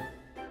wrong.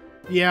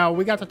 Yeah,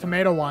 we got the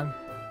tomato one.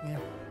 Yeah.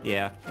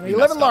 Yeah. You messed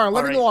live and up. learn,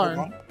 live and Alright, learn.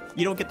 hold on.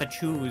 You don't get to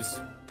choose.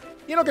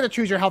 You don't get to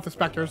choose your health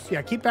inspectors.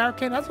 Yeah, keep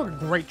barricading. That's looking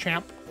great,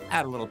 champ.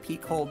 Add a little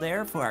peek hole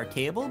there for our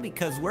table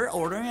because we're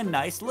ordering a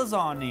nice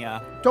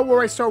lasagna. Don't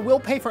worry, sir. We'll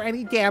pay for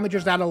any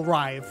damages that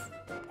arrive.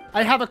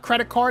 I have a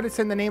credit card. It's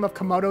in the name of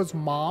Komodo's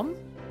mom.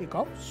 Here you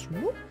go.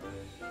 Swoop.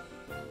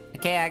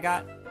 Okay, I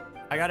got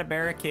it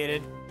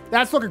barricaded.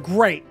 That's looking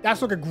great.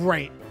 That's looking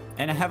great.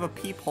 And I have a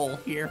peephole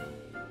here.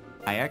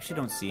 I actually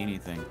don't see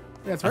anything.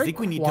 Yeah, it's I very think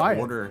we need quiet.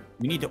 to order.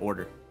 We need to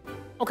order.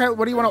 Okay,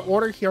 what do you want to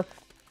order here?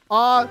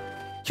 Can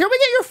we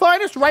get your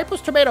finest,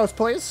 ripest tomatoes,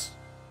 please?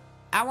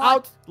 I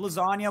want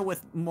lasagna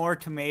with more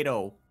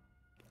tomato.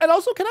 And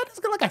also, can I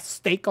just get like a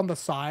steak on the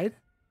side?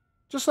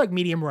 Just like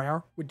medium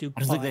rare would do.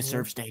 I just think they fine.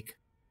 serve steak.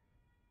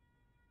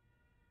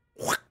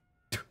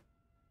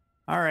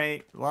 All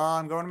right. Well,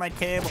 I'm going to my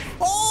table.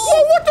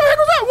 Oh, what the heck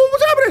was that? What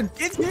was happening?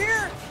 It's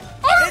here.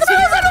 Oh, It's no,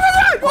 here.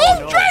 oh, Oh,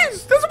 no.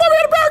 jeez! This is why we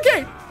had a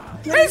barricade!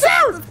 He's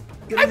here!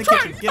 Get in I'm the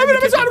trying! kitchen, get I'm in in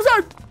the inside, kitchen.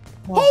 inside!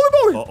 Holy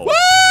moly! Uh-oh. Whoa! Oh,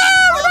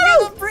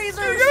 No! the freezers!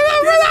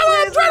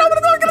 Get in try to open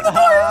the door! Get in the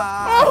door!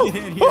 Ah, Oh,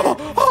 get in here.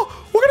 oh,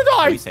 we're gonna Are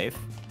die! we safe?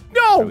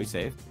 No! Are we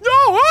safe? No!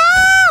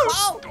 Oh!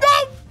 Oh.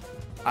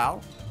 No!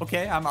 Ow.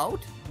 Okay, I'm out.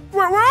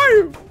 Where are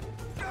you?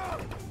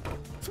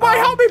 Somebody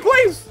help me,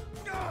 please!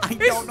 I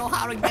don't know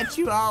how to get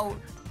you out.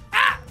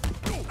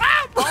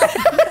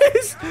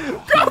 Please!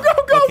 Go,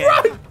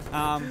 Okay.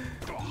 run!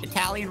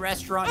 Italian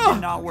restaurant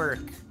did not work.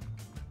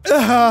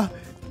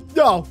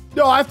 No,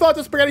 I thought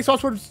the spaghetti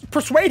sauce would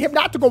persuade him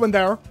not to go in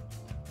there.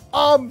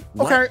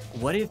 Okay.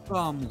 What if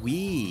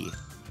we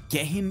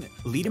get him,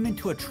 lead him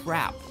into a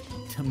trap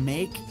to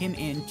make him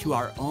into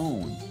our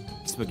own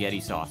spaghetti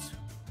sauce?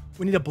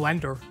 We need a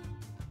blender.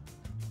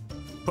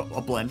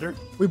 A blender?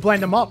 We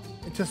blend them up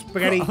into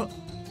spaghetti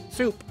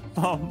soup.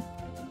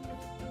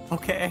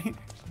 Okay.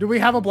 Do we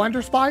have a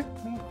blender, Spy?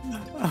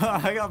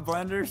 I got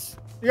blenders.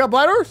 You got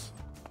blenders?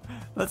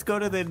 Let's go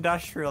to the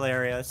industrial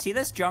area. See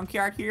this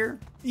junkyard here?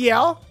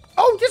 Yeah.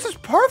 Oh, this is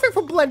perfect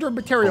for blender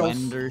materials.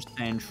 Blender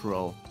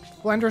Central.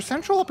 Blender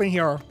Central up in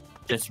here.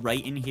 Just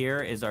right in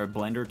here is our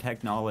blender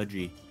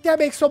technology. That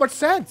makes so much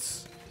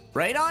sense.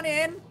 Right on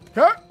in.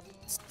 Huh?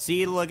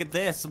 See, look at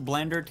this.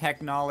 Blender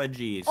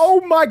technologies.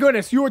 Oh my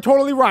goodness, you were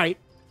totally right.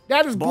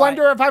 That is But-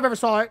 blender if I've ever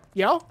saw it.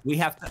 Yeah. We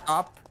have to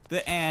up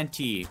the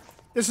ante.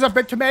 This is a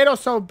big tomato,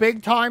 so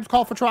big times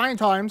call for trying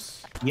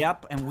times.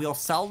 Yep, and we'll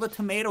sell the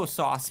tomato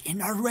sauce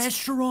in our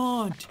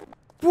restaurant.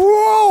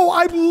 Bro,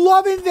 I'm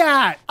loving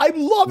that. I'm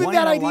loving One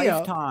that in a idea.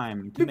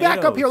 lifetime. Be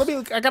back up here.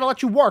 Tomatoes. I gotta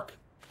let you work.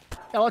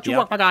 Gotta let you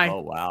work, my guy. Oh,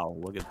 wow.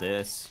 Look at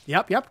this.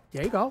 Yep.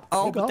 There you go. There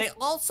Oh, you but go. they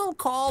also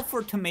call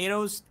for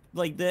tomatoes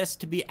like this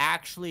to be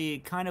actually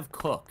kind of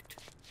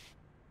cooked.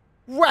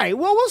 Right.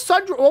 Well,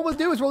 what we'll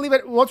do is we'll leave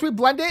it, once we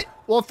blend it,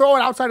 we'll throw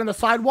it outside on the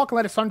sidewalk and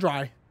let it sun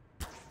dry.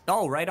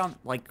 Oh, right on,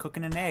 like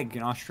cooking an egg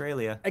in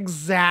Australia.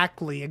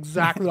 Exactly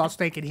what I was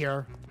thinking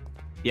here.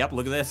 Yep,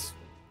 look at this.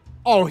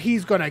 Oh,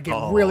 he's gonna get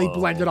really Oh.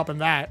 blended up in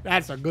that.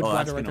 That's a good Oh, blender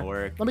that's right gonna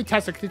there. work. Let me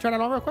test it. Can you turn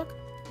it on real quick?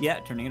 Yeah,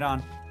 turning it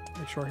on.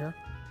 Make sure here.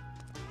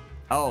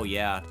 Oh,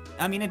 yeah.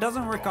 I mean, it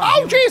doesn't work on Oh,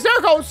 human- geez, there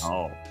it goes.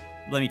 Oh,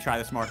 let me try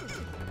this more.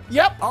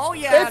 Yep. Oh,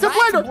 yeah, It's a that's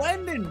blender.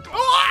 blending.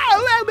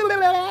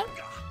 Oh,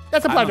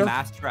 that's a I'm a blender.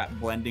 master at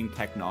blending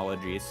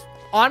technologies.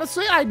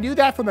 Honestly, I knew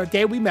that from the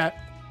day we met.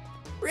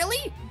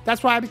 Really?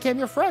 That's why I became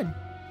your friend.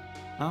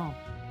 Oh.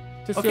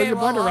 To steal Okay, your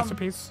well, blender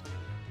recipes.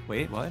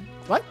 Wait, what?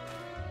 What?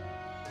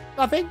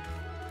 Nothing.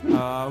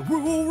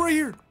 Whoa, right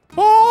here.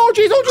 Oh,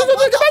 jeez, blender!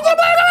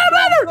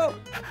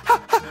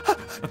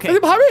 Okay. Is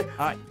it behind me?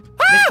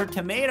 Mr.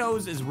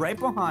 Tomatoes is right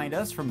behind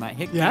us from that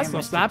hick. Yes, cam,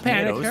 let's Mr. not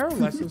panic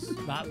Tomatoes. here.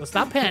 Let's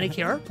not panic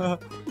here.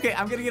 Okay,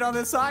 I'm gonna get on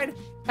this side.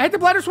 I hit the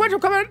blender switch. I'm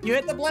coming. You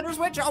hit the blender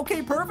switch.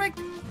 Okay, perfect.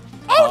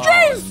 Oh,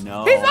 jeez!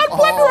 no. He's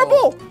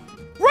unblenderable!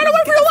 Run away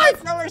for your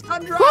life!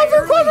 Sun dry. Close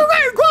it! Burn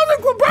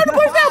the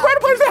place down! Burn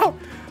the place down!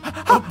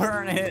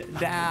 Burn it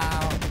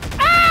down.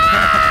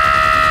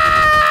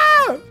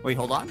 Ah! Wait,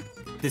 hold on.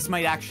 This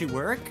might actually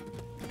work.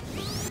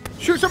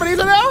 Shoot some of these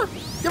in there?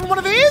 Give him one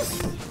of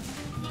these?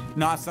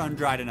 Not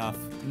sun-dried enough.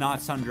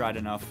 Not sun-dried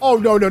enough. Oh,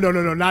 no.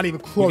 Not even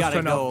close You gotta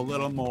enough. go a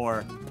little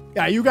more.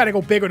 Yeah, you gotta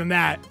go bigger than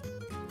that.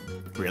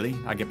 Really?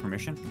 I get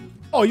permission?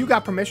 Oh, you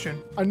got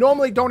permission. I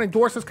normally don't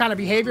endorse this kind of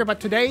behavior, but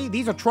today,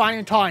 these are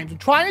trying times. And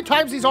trying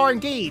times these are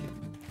indeed.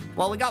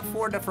 Well, we got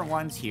 4 different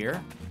ones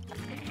here.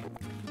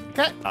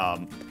 Okay.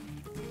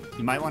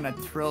 You might want to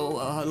throw...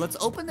 let's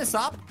open this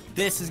up.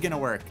 This is gonna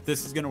work.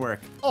 This is gonna work.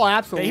 Oh,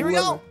 absolutely. Okay, here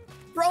we go.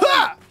 Throw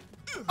Ah!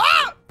 it.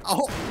 Ah!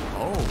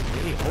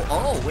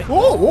 Oh, wait. Wait.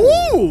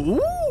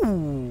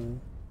 Ooh.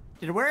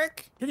 Did it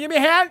work? Can you give me a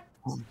hand?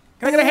 Can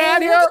I get a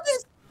hand here? Look at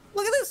this.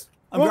 Look at this.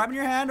 I'm Oh. grabbing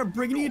your hand. I'm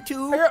bringing you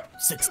to Here.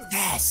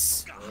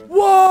 success.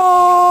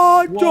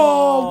 What?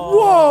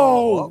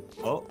 Whoa.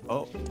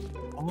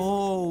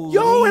 Oh.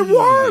 Yo, it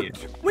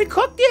worked. We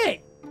cooked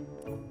it.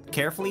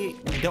 Carefully.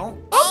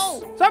 Don't. Oh.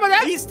 Sorry about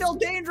that. He's still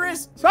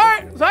dangerous.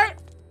 Sorry.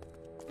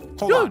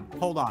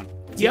 Hold on.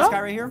 See Yeah? this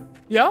guy right here?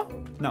 Yeah?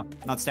 No,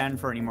 not standing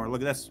for it anymore.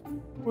 Look at this.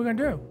 What are we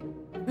gonna do?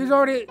 He's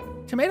already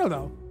tomato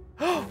though.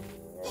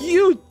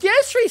 You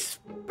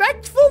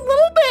disrespectful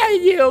little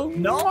man, you.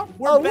 No,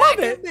 we're I love back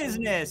it. in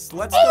business.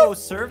 Let's go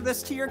serve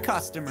this to your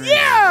customers.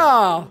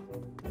 Yeah.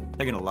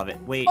 They're gonna love it.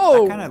 Wait,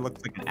 Oh. that kind of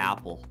looks like an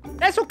apple.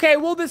 That's okay.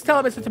 We'll just tell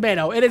him it's a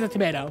tomato. It is a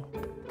tomato.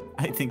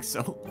 I think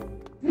so.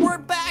 We're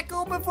back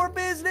open for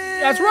business.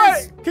 That's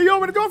right. Can you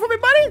open the door for me,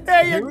 buddy?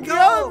 There Here you we go.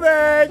 go.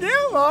 Thank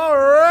you. All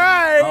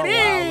right.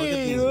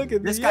 Oh, wow, Look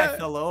at this these. guy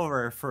fell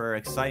over for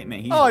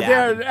excitement. He's Oh,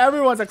 dabbing. dude,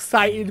 everyone's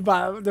excited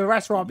about the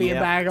restaurant being Yeah.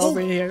 back Oh, over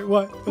here.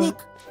 What?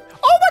 Look,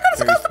 Oh my God,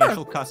 it's a very customer.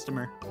 special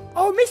customer.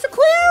 Oh, Mr.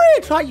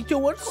 Clarence, how you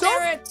doing, sir?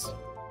 Clarence.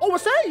 Oh,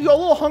 what's that? You a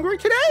little hungry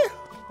today?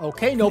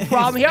 Okay, no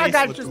problem here. I His face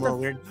got looks just a little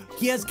weird.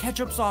 He has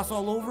ketchup sauce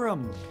all over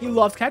him. He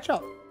loves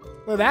ketchup.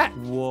 Look at that.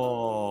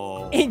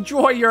 Whoa.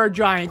 Enjoy your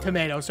giant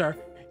tomato, sir.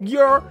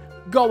 You're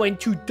going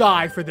to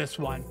die for this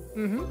one.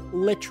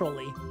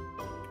 Literally.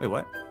 Wait,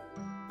 what?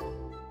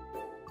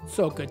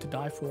 So good to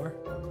die for.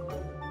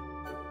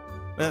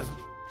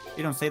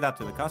 You don't say that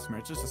to the customer.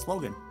 It's just a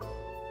slogan.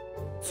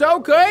 So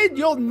good,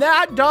 you'll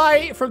not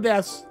die from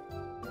this.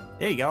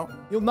 There you go.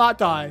 You'll not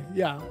die.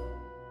 Yeah.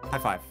 High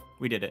five.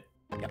 We did it.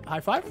 Yep. High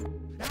five.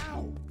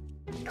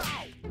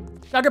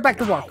 Now get back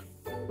to work.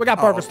 We got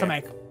burgers to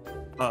okay. make.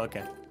 Oh,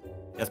 okay.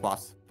 Yes,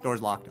 boss.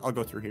 Door's locked. I'll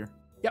go through here.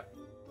 Yep.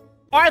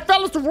 All right,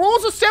 fellas, the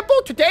rules are simple.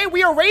 Today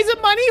we are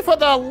raising money for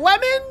the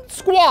Lemon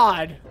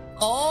Squad.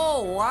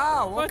 Oh,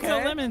 wow. What's a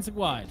lemon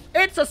squad?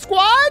 It's a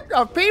squad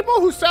of people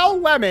who sell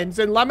lemons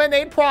and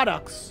lemonade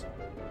products.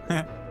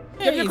 Hey,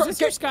 your is car-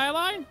 this your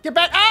skyline? Get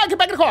back! Get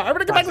back in the car!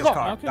 Everybody, get back in the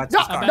car! Okay. That's No,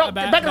 his car. no, get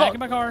back in the car! in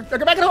my car. Get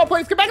back in the car,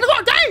 please! Get back in the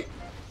car! Dang!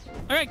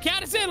 All right,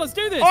 count us in. Let's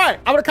do this. All right,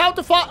 I'm gonna count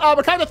to 5. I'm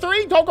gonna count to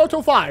 3. Don't go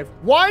till 5.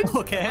 1,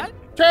 Okay.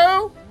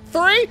 2,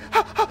 3.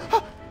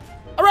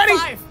 I'm ready.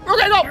 5.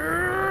 Okay, go.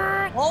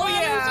 Oh,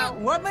 yeah.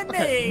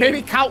 Lemonade.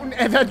 Maybe counting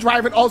and then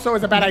driving also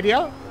is a bad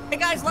idea. Hey,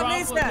 guys,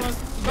 lemonade stand.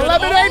 The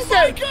lemonade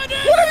stand.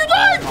 goodness. What are you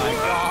doing? Oh, my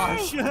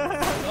gosh. Oh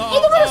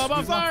my gosh. I'm on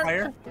He's on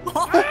fire.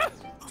 fire.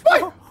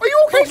 Wait, are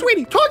you okay,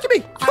 sweetie? Talk to me.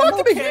 Talk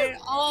to me. okay.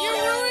 You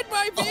ruined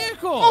my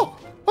vehicle. Oh,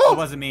 It oh.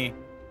 wasn't me.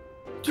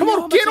 Come know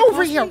on, how get much it over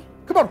cost here. me?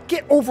 Come on,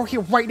 get over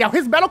here right now.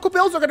 His medical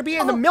bills are going to be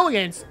in the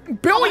millions,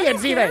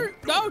 billions even.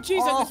 No,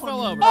 jeez, I just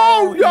fell over.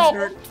 Oh, he's no.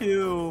 hurt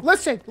too.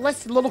 Listen,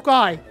 little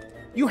guy.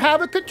 You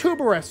have a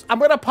contuberous. I'm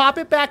going to pop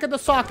it back in the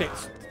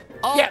sockets.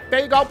 Oh. Yeah,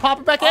 there you go. Pop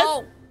it back in.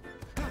 Oh.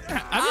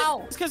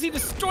 Ow. It's because he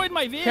destroyed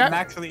my vehicle. Yeah. I'm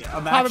actually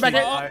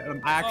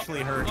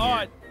hurt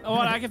Oh,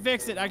 here. I can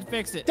fix it. I can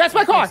fix it. That's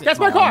my car. That's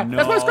my car.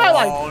 That's my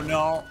skyline. Oh,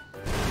 no.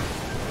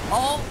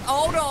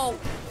 Oh, no.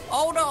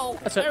 Oh, no.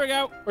 That's There it. we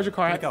go. Where's your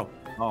car Where'd at? it go?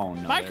 Oh,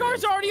 no. My there it car's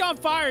is. already on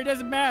fire. It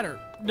doesn't matter.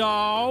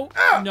 No.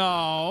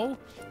 No.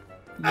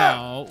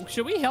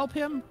 Should we help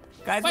him?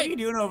 Guys, what Wait. are you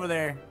doing over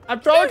there? I'm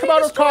throwing He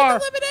Kamato's destroyed car.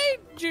 the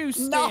lemonade juice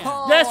stand.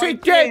 No. Yes, he I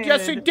did.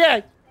 Yes, he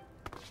did.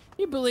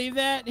 You believe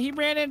that? He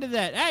ran into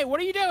that. Hey, what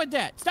are you doing with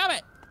that? Stop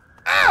it.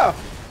 Ah!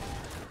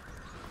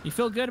 You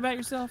feel good about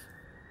yourself?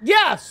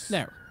 Yes.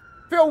 There.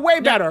 Feel way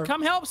Now, better.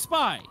 come help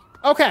Spy.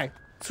 Okay.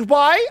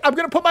 Spy, I'm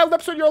going to put my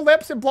lips on your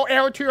lips and blow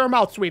air into your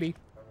mouth, sweetie.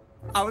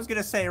 I was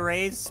gonna say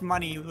raise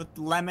money with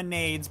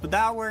lemonades, but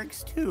that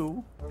works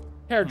too.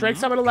 Here, drink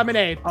some of the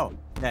lemonade. Oh,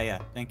 yeah,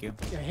 thank you.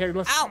 Yeah, here,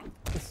 let's Ow!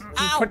 can you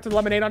Ow! put the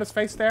lemonade on his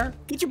face there.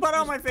 Get your butt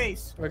out of my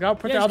face. There we go.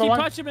 Put Yeah, the just other keep one.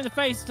 punching him in the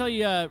face until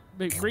you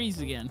it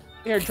breathes again.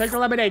 Here, drink the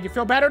lemonade. You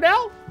feel better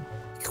now?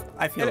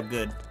 I feel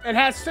good. It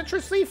has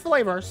citrusy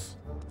flavors.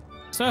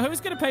 So who's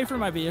gonna pay for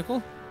my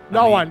vehicle?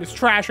 No mean- one. It's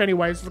trash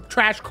anyways. It's a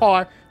trash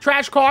car.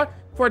 Trash car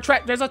for a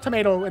there's a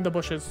tomato in the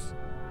bushes.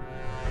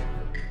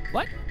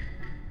 What?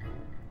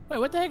 Wait,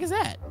 what the heck is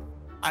that?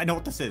 I know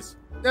what this is.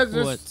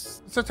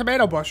 It's a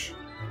tomato bush.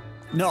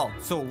 No,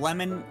 so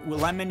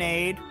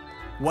lemonade.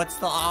 What's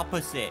the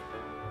opposite?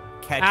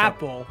 Ketchup.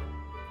 Apple.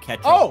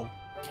 Ketchup. Oh!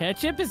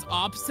 Ketchup is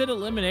opposite of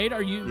lemonade.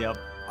 Are you? Yep.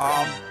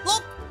 Oh!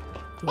 Look.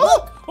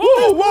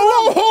 Whoa,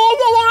 whoa,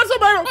 whoa, that's a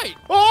tomato! Wait.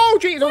 Oh,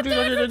 jeez, oh, What the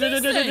heck are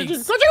these jeez,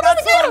 things? Go check the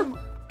movie theater!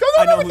 Go to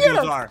I the know movie who those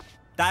theater! are.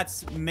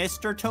 That's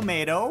Mr.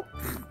 Tomato.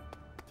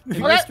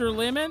 Mr.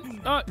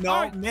 Lemon. No,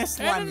 right. Miss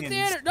Enter Lemons. the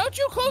theater. Don't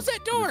you close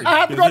that door. I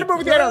have to go to the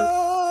movie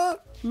theater.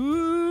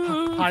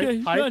 Ooh, Hide,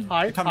 okay, hide, good.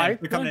 hide, hide.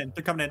 They're coming in.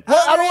 They're coming in.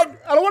 Well, I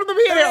don't want them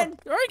to be in here.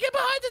 All right, get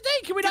behind the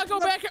thing. Can we not go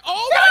back here?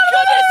 Oh my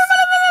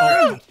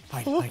goodness!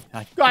 Oh,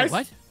 hide. Guys.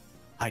 What?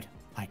 Hide.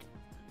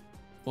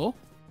 Oh.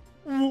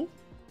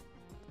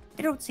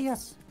 They don't see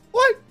us.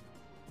 What?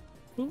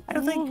 I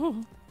don't think.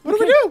 What do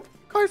we do?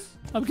 Guys.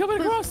 I'm coming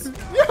across. Yeah,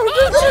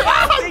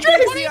 What do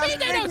jeez. you mean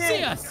they don't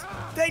see us?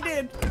 They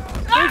did.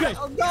 Okay.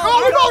 Oh,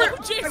 Oh,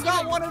 Jeez. I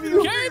got one of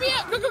you. Carry me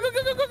up.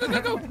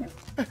 Go.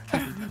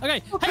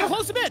 Okay. Hey,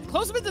 close them in.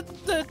 Close them in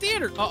the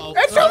theater. Uh-oh.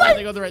 It's too late.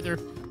 They go right there.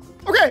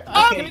 Okay.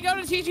 Can we go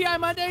to TGI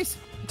Mondays?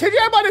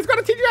 TGI Mondays. Go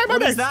to TGI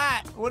Mondays.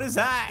 What is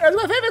that? It's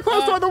my favorite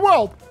clothes store in the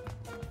world.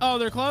 Oh,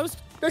 they're closed?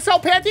 They sell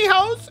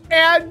pantyhose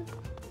and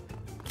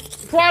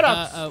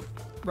products. Okay.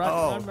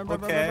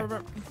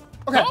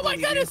 Okay. Oh my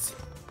goodness.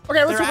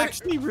 Okay, let's They're see.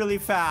 actually really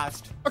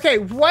fast. Okay,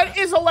 what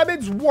is a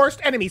lemon's worst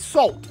enemy?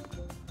 Salt.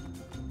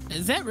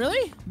 Is that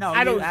really? No, I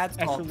you don't add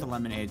salt actually- to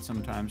lemonade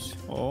sometimes.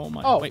 Oh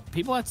my. Oh. Wait,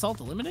 people add salt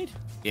to lemonade?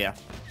 Yeah.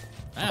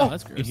 Oh,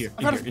 that's gross. In here.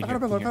 I got a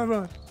bill. Come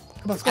on,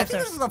 let's go I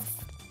think upstairs.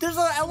 there's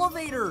an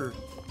elevator.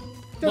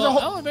 There's Well, a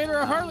whole. elevator,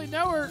 I hardly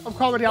know her. I'm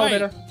calling the Wait.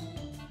 elevator.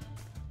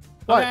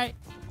 What? Okay.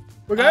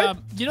 We're good?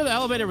 You know the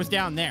elevator was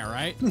down there,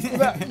 right?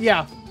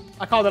 Yeah.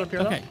 I called it up here.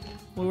 Okay.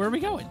 Well, where are we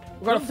going?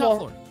 We're going to top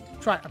floor.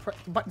 Try it.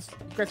 Buttons.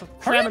 Guys, Hurry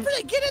cram up it.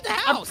 and get in the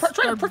house.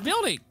 trying to or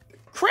building.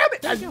 Cram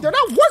it. There you go. They're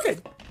not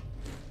working.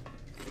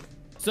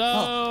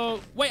 So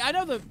wait, I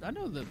know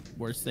the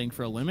worst thing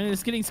for a lemon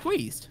is getting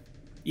squeezed.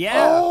 Yeah,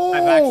 Oh.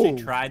 I've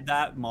actually tried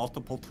that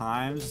multiple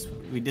times.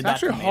 We did It's that.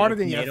 actually to harder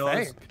than you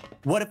tomatoes. think.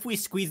 What if we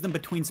squeeze them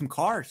between some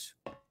cars?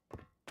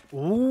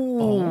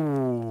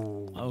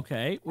 Ooh.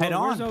 Okay. Head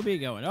Well, where's on. Obi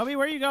going? Obi,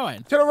 where are you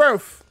going? To the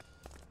roof.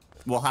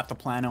 We'll have to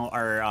plan out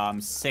our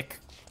sick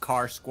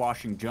car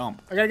squashing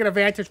jump. I gotta get a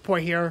vantage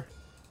point here.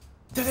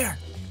 They're there.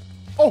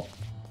 Oh,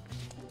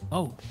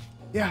 Oh,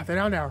 yeah, they're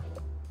down there.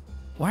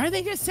 why are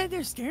they just sitting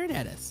there staring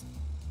at us?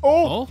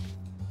 Oh, Oh,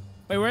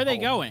 wait, where are they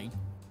going?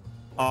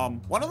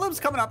 One of them's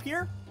coming up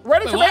here.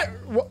 ready Wait, to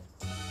what? what?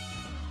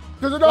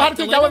 Does it know how to Wait,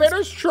 the take lemons-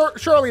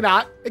 elevators? Surely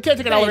not. It can't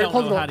take an They elevator. don't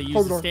Close the know door. how to use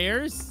Close the the door.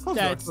 stairs. Close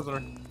That's the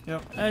door.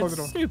 Yep. Close the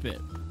door.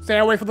 stupid. Stay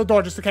away from the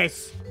door just in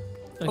case.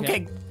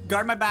 Okay,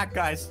 guard my back,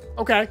 guys.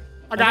 Okay,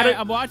 I got Okay, it.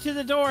 I'm watching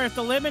the door. If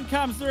the lemon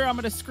comes through, I'm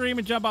gonna scream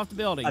and jump off the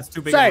building. That's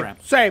too big of a Same, ramp.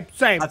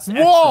 same. That's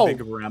Whoa! extra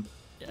big of a ramp.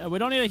 We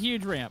don't need a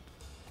huge ramp.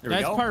 There we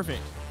That's go.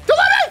 perfect. The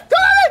lemon!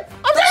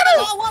 I'm lemon!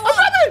 Whoa, whoa, I'm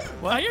whoa.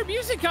 lemon! Well, I hear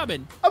music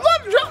coming. I'm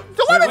lemon!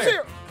 The lemon's where?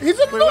 here! He's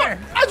in the Wait, door! where?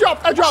 I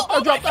jumped! He does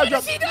go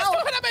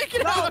ahead and make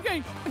it out.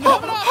 Okay. I'm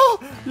coming up.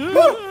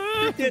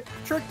 Tricked it.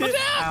 Tricked it.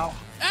 Ow.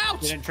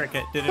 Ouch! Didn't trick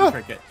it. Didn't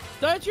trick it.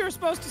 Thought you were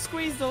supposed to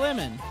squeeze the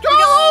lemon.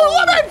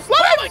 Oh, lemon! Oh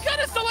my Lemon!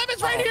 goodness, the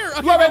lemon's right here.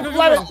 Okay, Lemon, go, go, go,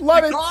 lemon, go.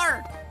 lemon.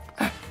 Car.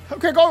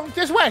 Okay, go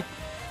this way.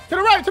 To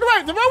the right, the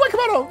wrong way, come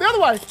on, the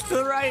other way. To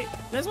the right.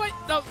 This way?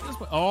 No, this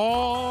way.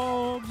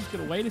 Oh, I'm just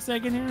gonna wait a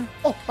second here.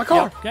 Oh, my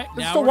car. Okay, Does it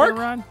now still we're work?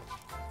 gonna run.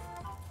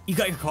 You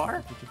got your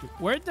car?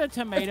 Where'd the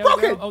tomato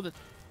broken. go? Oh, the.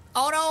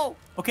 Oh no.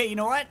 Okay, you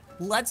know what?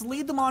 Let's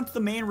lead them onto the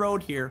main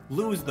road here.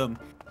 Lose them.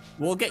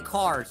 We'll get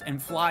cars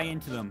and fly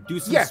into them. Do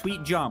some Yeah.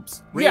 sweet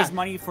jumps. Raise Yeah.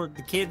 money for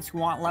the kids who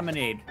want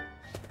lemonade.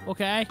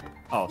 Okay.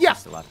 Oh, Yeah. she's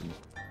still laughing.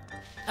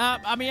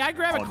 I mean, I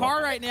grab Oh, a no.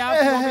 car right now.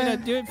 If you want me to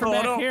do it from Oh,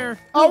 back no. here.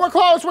 Oh, we're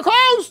closed, we're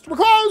closed, we're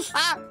closed,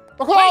 Ah!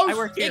 we're closed, I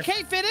work here. It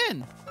can't fit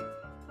in.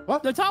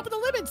 What? The top of the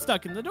lemon's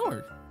stuck in the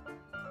door.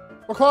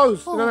 we're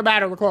closed. It doesn't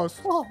matter, we're closed.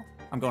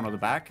 I'm going to the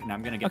back, and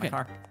I'm going to get Okay.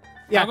 my car.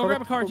 Yeah, I'll go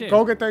grab a car, too.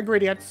 Go get the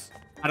ingredients.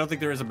 I don't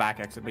think there is a back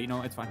exit, but you know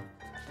what? It's fine.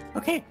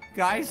 Okay,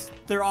 guys,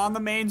 they're on the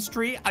main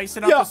street. I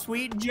set up Yeah. a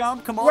sweet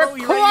jump. Come on, We're you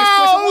ready to squish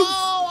them? closed.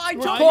 Oh, I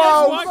We're jumped. I just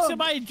closed. watched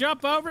somebody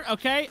jump over.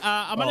 Okay,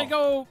 I'm gonna Oh.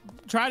 go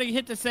try to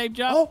hit the same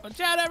jump. Oh. Watch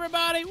out,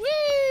 everybody!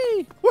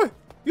 Whee! What?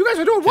 You guys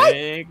are doing what?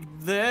 Take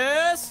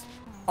this.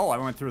 Oh, I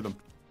went through them.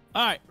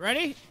 All right,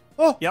 ready?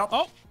 Oh, Yep.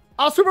 Oh,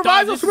 I'll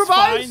supervise, Guys, I'll this is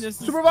fine. supervise. This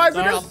is-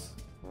 Supervising well, this.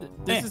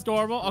 this is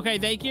adorable. Okay,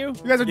 thank you. You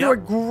guys are Yep.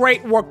 doing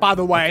great work, by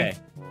the way. Okay.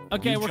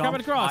 Okay, You we're jumped,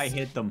 coming across. I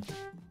hit them.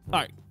 All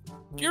right,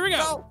 here we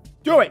go.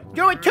 Go.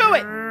 Do it to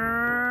it.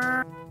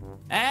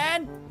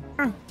 And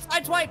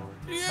side swipe.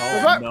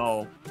 Yeah. What?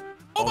 No.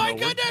 Oh my no,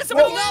 goodness! Whoa,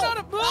 I'm gonna land on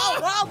him. Oh,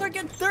 wow,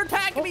 they're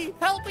attacking me.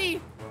 Help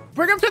me.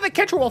 Bring them to the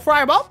kitchen, we'll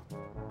fry them up.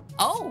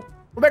 Oh.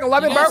 We'll make a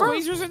lemon You got burger.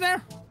 squeezers in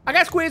there? I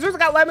got squeezers, I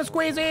got lemon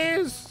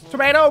squeezies,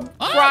 tomato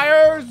Oh.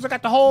 fryers, I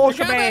got the whole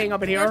They're shebang coming.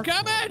 up in They're here.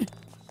 coming.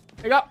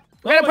 There you go. Oh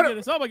We're gonna my put it.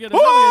 goodness! Oh my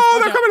goodness! Oh,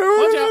 they're Watch out. coming!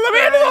 Watch out. Let me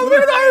in! Let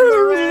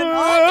me in!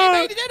 Oh, they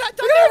made it. I thought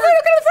Look at they were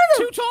the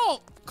too freezer!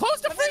 tall.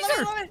 Close the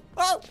freezer.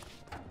 Oh.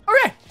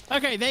 Okay,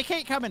 Okay, they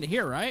can't come into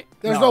here, right?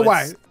 there's no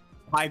way. it's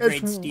High grade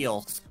It's-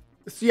 steel.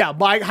 Yeah,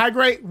 my high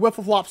grade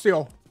wiffle flop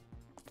steel.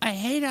 I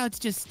hate how it's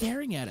just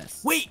staring at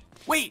us. Wait.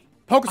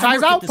 Poke his I eyes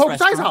work at out, this poke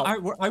his eyes restaurant.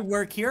 out. I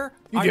work here.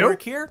 You I do?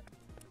 work here.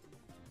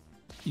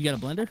 You got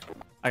a blender?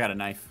 I got a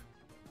knife.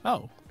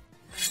 Oh.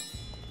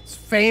 It's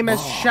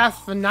famous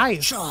chef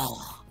knife.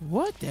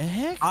 What the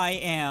heck? I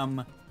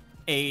am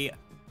a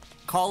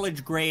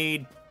college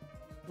grade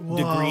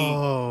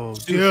Whoa,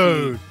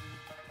 dude.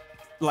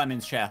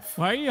 Lemon chef.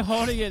 Why are you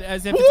holding it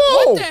as if Whoa!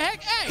 it's... What the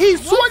heck? Hey, He's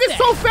what swinging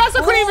the- so fast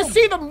I couldn't even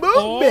see the movement.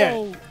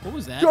 Oh, what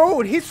was that?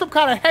 Dude, he's some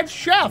kind of head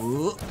chef.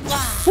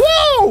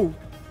 Whoa!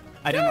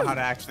 I don't know how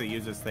to actually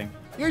use this thing.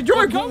 You're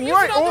doing Go use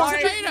great. it on the Oh,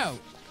 tomato.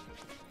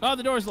 Oh,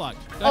 the door's locked.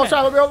 Go oh, ahead.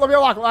 sorry. Let me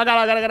unlock. I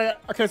got it.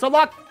 Okay, so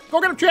unlock.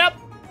 Go get him, champ.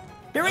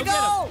 Here we Go get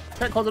go.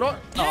 Okay, close the door.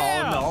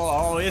 Yeah. Oh no!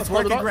 Oh, it's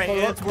Close the working door, great. close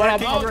the door. It's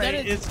working Oh, that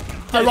great. is-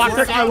 I locked it.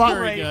 working I locked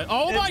Very it. good.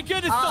 Oh my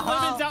goodness, the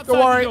lemon's outside Don't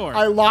worry. the door.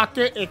 I locked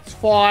it. It's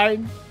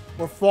fine.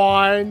 We're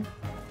fine.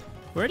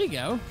 Where'd he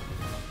go?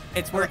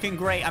 It's working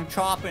great. I'm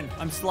chopping.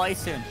 I'm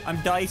slicing.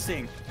 I'm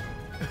dicing.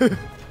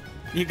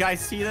 You guys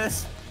see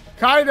this?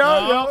 Kind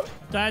of. No, Yeah.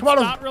 that's Come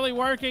on, not really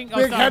working. Oh,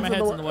 Big sorry, heads my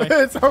head's in the way.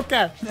 It's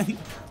okay.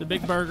 It's a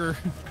big burger.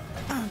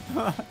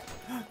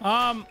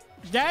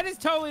 That is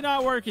totally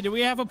not working. Do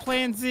we have a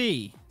plan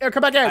Z? Yeah,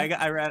 come back in.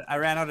 I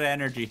ran out of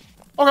energy.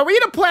 Okay, we need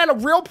to plan, a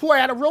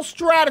real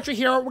strategy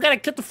here. We're gonna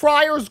get the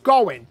fryers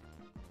going.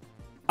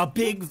 A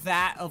big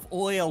vat of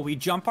oil. We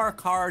jump our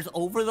cars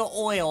over the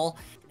oil,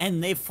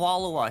 and they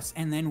follow us,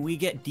 and then we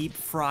get deep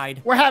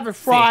fried. We're having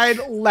fried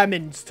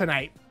lemons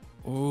tonight.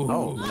 Ooh.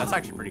 Oh, that's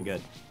actually pretty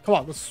good. Come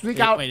on, let's sneak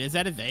out Wait, is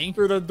that a thing?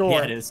 through the door.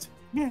 Yeah, it is.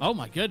 Oh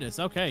my goodness.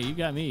 Okay, you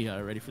got me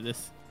ready for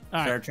this.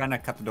 All They're right. trying to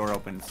cut the door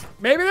open.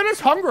 Maybe they're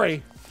just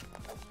hungry.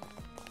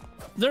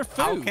 They're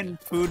food. How can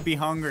food be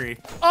hungry?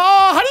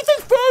 How do you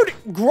think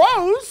food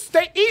grows?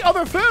 They eat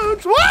other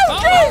foods. Whoa, Oh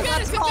my jeez!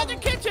 goodness, it's in the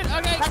kitchen.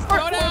 Okay, That's go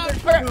not down.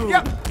 food. Okay, yeah.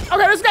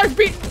 Okay, this guy's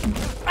beat.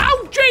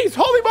 Ow, jeez!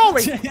 Holy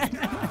moly!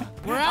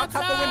 We're I'll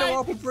cut the window outside.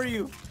 open for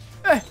you.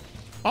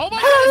 Oh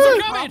my goodness,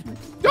 they're coming.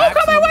 Don't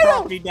come my Maximum way!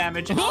 property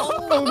damage.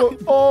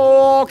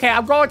 Oh, okay,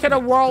 I'm going to the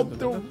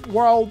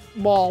world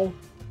mall.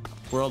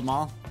 World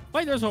Mall.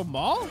 Wait, there's a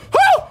mall?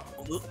 Oh!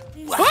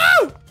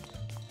 Oh!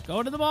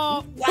 Go to the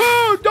mall.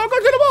 Oh, don't go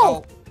to the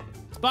mall.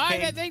 Spy,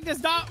 Okay. that thing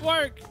does not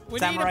work. We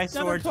Samurai need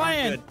another swords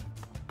plan.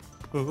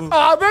 aren't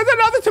good. There's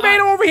another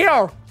tomato over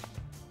here.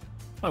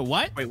 Wait,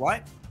 what? Wait,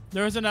 what?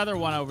 There's another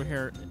one over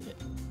here.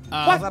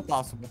 How is that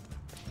possible?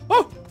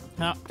 Oh,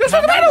 No, There's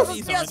no, the tomatoes!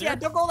 these over Yes, there. yeah,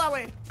 don't go that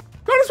way.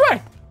 go this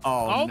way.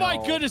 Oh my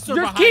no. goodness, they're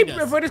Just behind keep,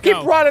 us. if we just keep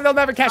Go. running, they'll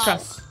never catch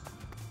us.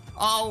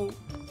 Oh,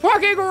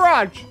 Parking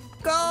garage.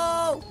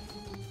 go!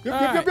 Yep, All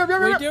yep, right, yep,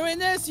 yep, we yep. doing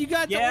this? You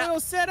got Yeah. the wheel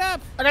set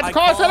up? I got the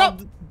car set up.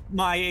 called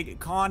my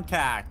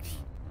contact.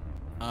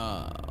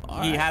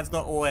 All He right. has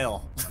the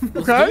oil.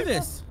 Let's Okay. do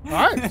this. All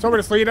right, so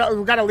we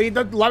gotta lead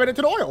the lemon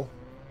into the oil.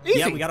 Easy.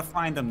 Yeah, we gotta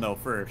find them though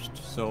first.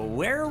 So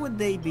where would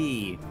they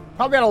be?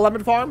 Probably at a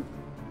lemon farm.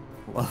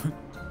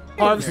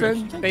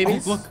 Harvesting Oh,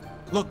 babies.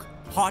 Look,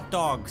 hot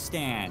dog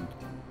stand.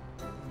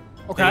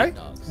 Okay.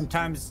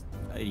 Sometimes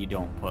you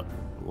don't put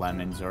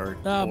lemons or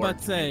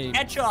But say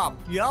ketchup.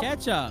 Yup.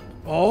 ketchup.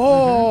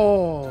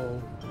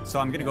 Oh. So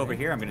I'm gonna go over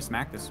here. I'm gonna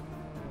smack this.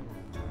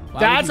 Why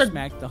That's would you a-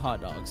 smack the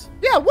hot dogs?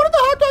 Yeah, what are the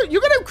hot dogs?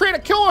 You're gonna create a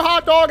killer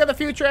hot dog in the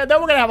future, and then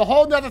we're gonna have a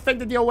whole nother thing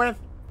to deal with.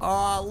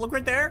 Look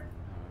right there.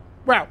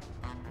 Wow.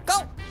 Go.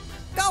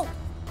 Oh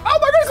my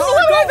goodness, it's a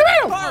lemon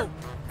tomato!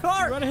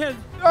 Car. Run ahead.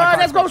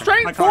 Let's go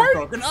straight My car's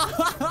forward.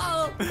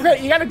 broken.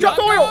 Okay, you gotta jump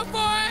the Go oil. for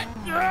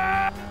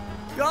it.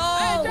 Go.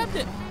 I jumped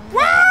it. Whoa!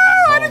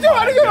 I did you?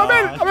 my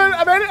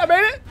I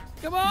made it.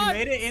 Come You on.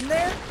 made it in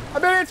there? I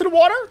made it into the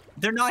water.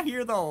 They're not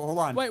here though. Hold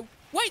on. They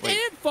Wait.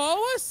 didn't follow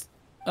us?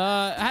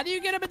 How do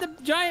you get up at the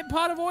giant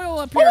pot of oil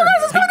up Oh my here?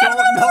 gosh, it's I coming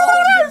don't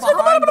know. It's coming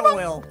Behind out the of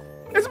oil.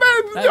 It's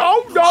been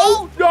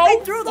Oh, no.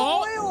 They threw the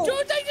Oh, oil.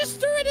 dude, they just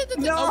threw it in the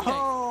thing.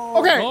 No.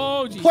 Okay.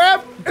 Oh, geez.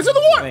 Clam, it's in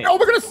the water. Wait. Oh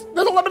my goodness,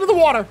 there's a lemon in the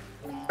water.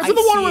 It's in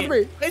the water with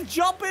me. It's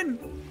jumping.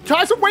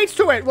 Tie some weights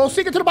to it. We'll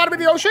sink it to the bottom of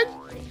the ocean.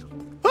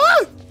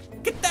 Ah!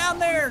 Get down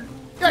there.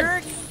 Yeah,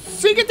 Eric.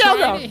 sink it down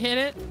Trying to there. hit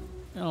it.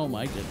 Oh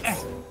my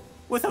goodness.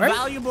 With a Right?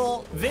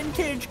 valuable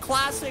vintage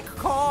classic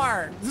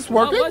car. Is this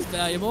Well, working? it was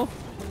valuable.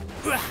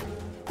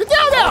 Get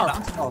down there.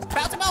 Bounce balls.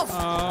 Bounce balls.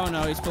 Oh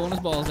no, he's pulling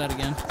his balls out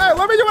again. Hey,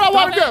 let me do what I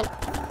want to do.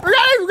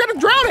 We gotta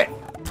drown it.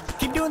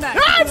 Keep doing that.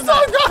 Ah, Keep it's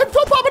doing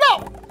still popping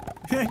up.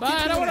 that. But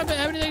I don't want to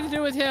have anything to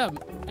do with him.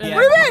 Yeah.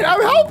 What do you mean?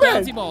 I'm helping.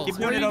 Bouncy balls. Keep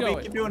Where doing are it, you Obi.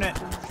 going? Keep doing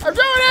it. I'm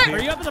doing Are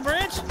it. you up on the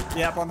bridge?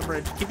 Yeah, up on the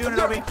bridge. Keep doing it,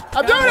 Obi.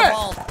 I'm doing it.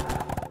 Ball.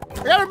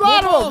 I got a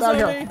bottle balls, down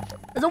here. Obi.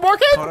 Is it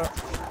working? Hold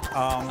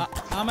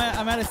up.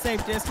 I'm at a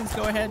safe distance.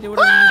 Go ahead, do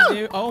whatever you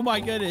need to do. Oh my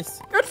goodness.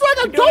 It's like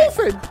a Keep doing it.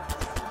 dolphin.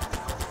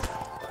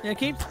 Yeah,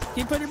 keep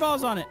putting your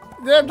balls on it.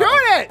 Yeah, I'm doing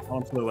it.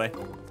 One flew away.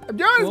 I'm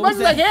doing it as What much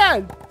was as I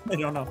that? can. I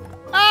don't know.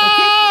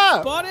 Ah!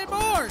 Spot it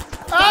more.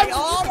 I'm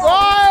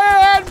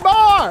and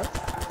more.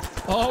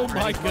 Oh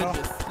my Ready, bro?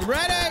 goodness. You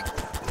ready?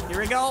 Here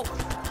we go.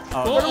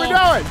 What are we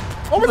doing?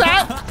 What was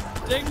that?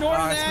 Ignore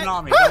that.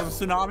 Tsunami. That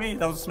was a tsunami.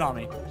 That was a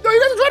tsunami. No,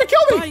 you guys are trying to kill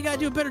Oh, me. you gotta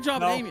do a better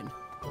job No. of aiming.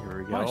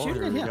 Here we Why, go. shoot it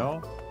Here at we him.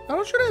 go. I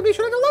don't shoot at me.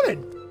 Shoot at the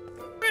lemon.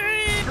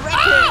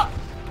 Ah!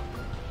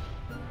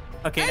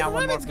 Okay, Hey, now the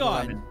one more lemon's for the gone.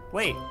 lemon.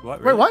 Wait, what?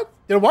 Wait, Really?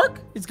 what? Did it work?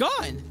 It's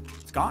gone.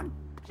 It's gone?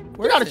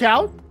 We got a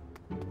cow.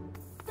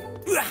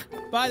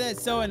 By that,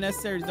 so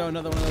unnecessary to throw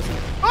another one of those.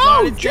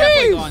 Oh, it's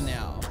definitely jeez. gone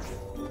now.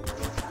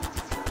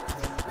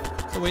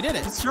 So we did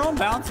it. It's throwing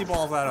bouncy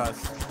balls at us.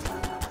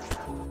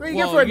 What are you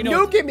here for?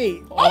 Nuking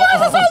me. Oh,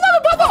 that's a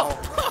lemon bubble.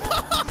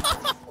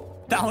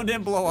 That one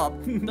didn't blow up.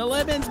 The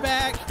lemon's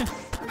back.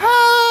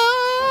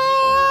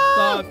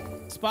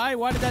 Spy,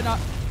 why did that not?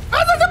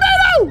 That's a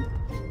tomato.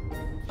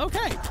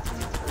 Okay.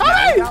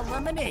 Hurry! Got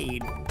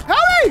lemonade.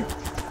 Hurry!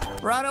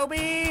 Run, OB!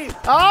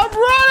 I'm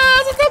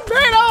running! It's a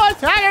tomato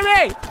attacking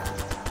me!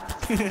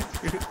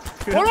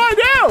 What do I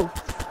do?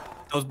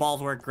 Those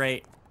balls work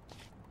great.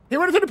 He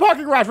went into the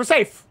parking garage. We're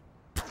safe.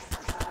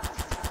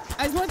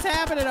 Guys, what's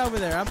happening over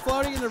there? I'm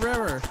floating in the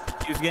river.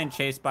 He was getting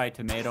chased by a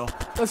tomato.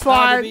 That's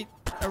fine.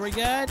 Are we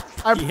good?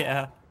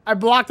 Yeah. I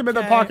blocked him in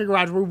the parking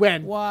garage. We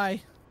win.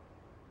 Why?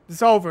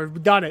 It's over.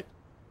 We've done it.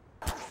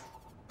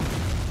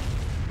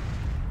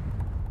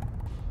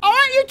 All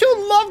right, you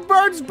two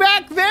lovebirds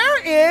back there.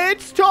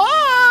 It's time.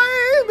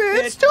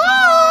 It's time.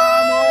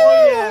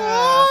 Oh, yeah.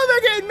 Oh,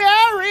 they're getting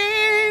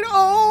married.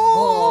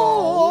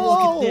 Oh,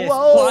 look at this.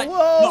 Whoa, What?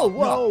 whoa, No,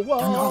 whoa, whoa.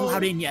 They're not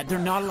allowed in yet. They're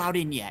not allowed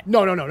in yet.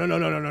 No.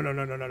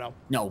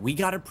 No, we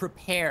gotta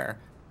prepare.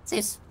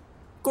 This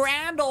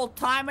grand old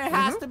time. It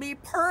has to be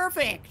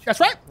perfect. That's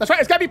right. That's right.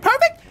 It's gotta be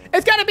perfect.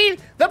 It's gotta be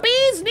the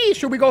bee's knees.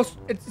 Should we go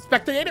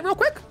inspectate it real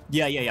quick?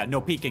 Yeah.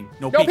 No peeking.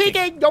 No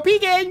peeking. No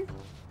peeking.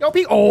 No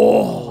peek.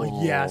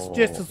 Oh, yes.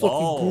 This is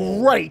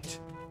looking great.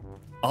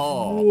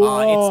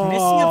 It's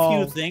missing a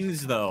few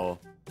things though.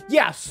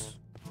 Yes.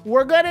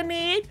 We're gonna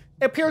need,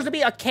 it appears to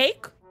be a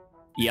cake.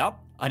 Yep.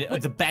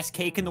 The best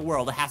cake in the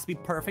world. It has to be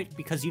perfect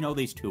because you know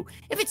these two.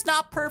 If it's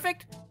not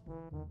perfect,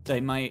 they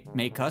might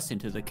make us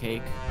into the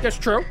cake. That's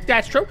true.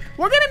 That's true.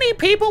 We're gonna need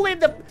people in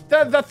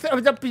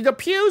the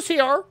pews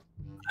here.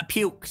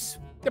 Pukes.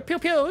 The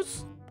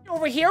pews.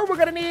 Over here, we're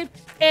gonna need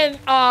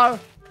a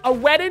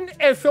wedding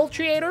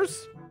infiltrators.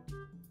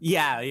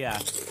 Yeah.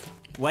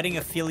 Wedding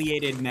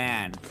affiliated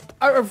man.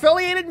 An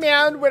affiliated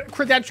man with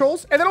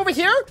credentials. And then over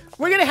here,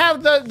 we're gonna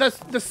have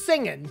the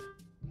singing.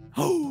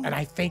 And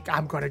I think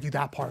I'm gonna do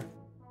that part.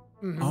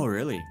 Oh,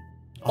 really?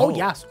 Oh,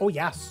 yes. Oh,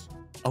 yes.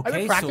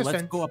 Okay, so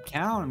let's go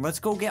uptown. Let's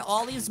go get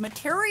all these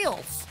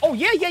materials. Oh,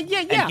 yeah.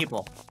 And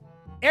people.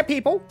 And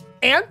people.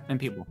 And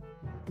people.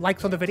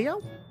 Likes on the video?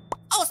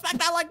 Oh, smack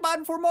that like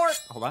button for more.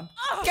 Hold on.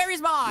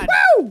 Garry's mod.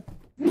 Woo!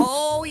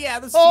 Oh, yeah.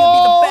 This is going to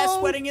be the best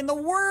wedding in the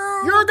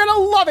world. You're going to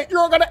love it.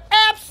 You're going to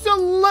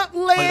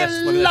absolutely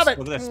love it.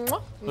 Look at this.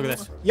 Look at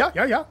this. Yeah.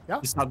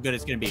 This is how good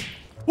it's going to be.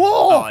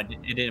 Whoa! Oh,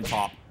 it didn't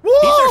pop. Whoa!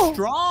 These are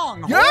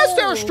strong. Yes,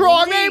 they're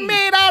strong. They're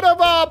made out of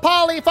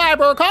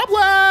polyfiber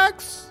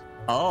complex.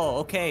 Oh,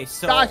 okay.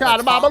 So I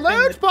got my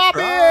balloons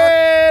popping.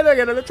 I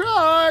get in the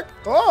truck.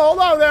 Oh, hold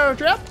on there,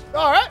 Trip.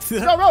 All right,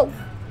 go.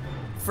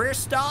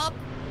 First stop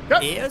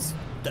is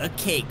the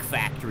cake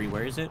factory.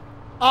 Where is it?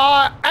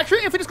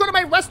 Actually, if we just go to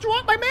my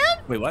restaurant, my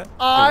man. Wait, what?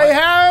 I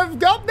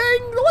have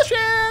something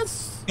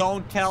delicious.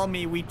 Don't tell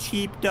me we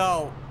cheaped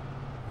out.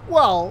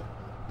 Well,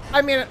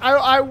 I mean,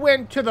 I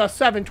went to the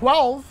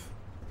 712.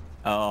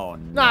 Oh,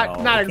 no.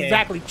 Not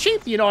exactly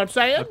cheap, you know what I'm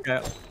saying?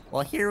 Okay.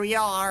 Well, here we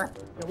are.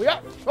 Here we are.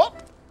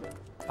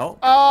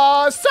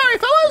 Oh. Sorry,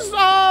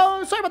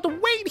 fellas. Sorry about the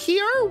wait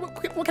here.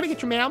 What can I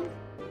get you, ma'am?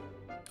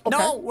 Okay.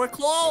 No, we're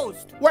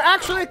closed. We're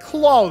actually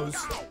closed.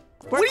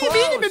 What do you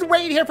mean you've been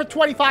waiting here for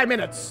 25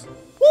 minutes?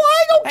 Well,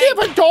 I don't give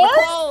a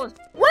darn.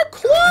 We're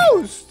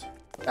closed.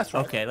 That's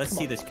right. Okay, let's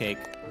see this cake.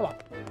 Come on.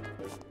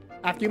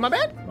 After you, my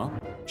man. Well,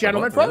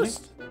 Gentlemen really?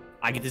 first.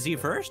 I get to see it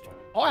first?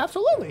 Oh,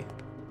 absolutely.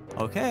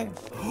 Okay.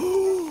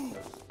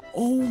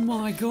 Oh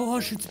my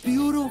gosh, it's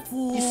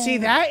beautiful. You see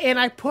that? And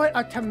I put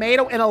a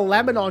tomato and a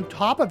lemon on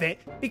top of it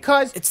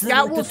because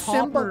that will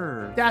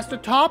symbolize. That's the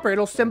topper.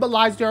 It'll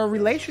symbolize their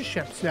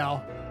relationships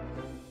now.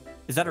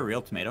 Is that a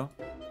real tomato?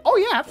 Oh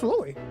yeah,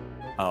 absolutely.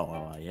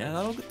 Oh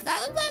yeah,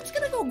 that's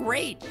gonna go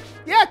great.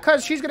 Yeah,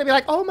 because she's gonna be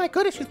like, oh my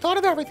goodness, you thought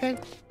of everything.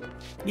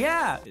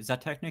 Yeah, is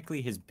that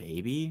technically his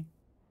baby?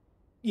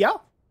 Yeah.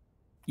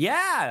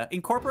 Yeah,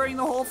 incorporating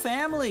the whole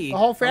family. The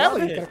whole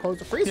family. Gotta close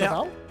the freezer,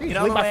 huh? Leave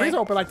my freezer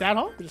open like that,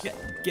 huh?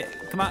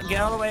 Come on,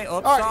 get out of the way. Oops,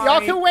 all right,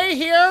 y'all can wait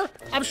here.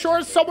 I'm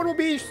sure someone will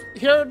be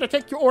here to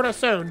take your order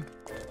soon.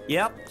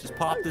 Yep, just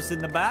pop this in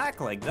the back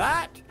like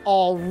that.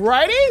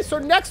 Alrighty, so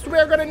next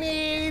we're gonna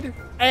need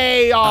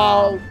a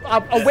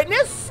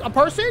witness, a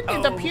person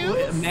in the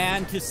pews. A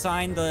man to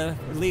sign the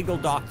legal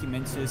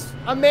documents.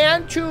 A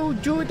man to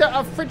do the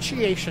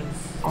officiations.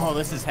 Oh,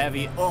 this is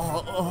heavy.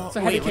 It's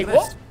a heavy cake.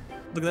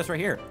 Look at this right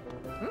here.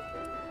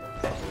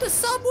 The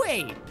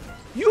subway.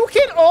 You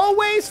can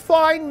always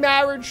find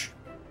marriage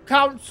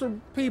council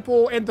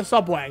people in the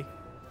subway.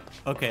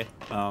 Okay,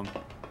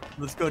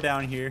 let's go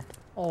down here.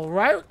 All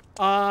right.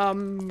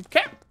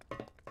 Okay.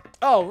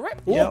 All right.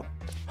 Yep.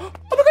 Oh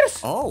my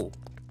goodness. Oh.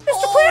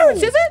 Mr.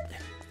 Clarence, is it?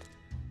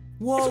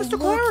 Whoa, it's Mr.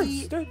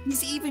 Clarence.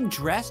 He's even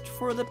dressed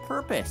for the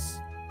purpose.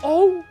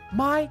 Oh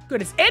my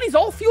goodness. And he's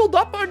all fueled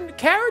up on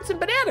carrots and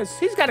bananas.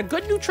 He's got a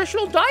good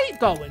nutritional diet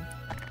going.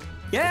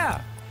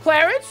 Yeah.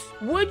 Clarence,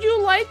 would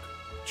you like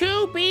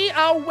to be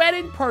our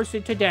wedding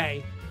person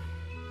today?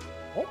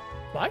 Oh,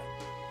 what?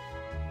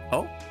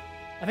 Oh?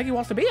 I think he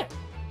wants to be it.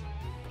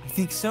 I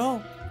think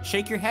so.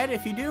 Shake your head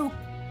if you do.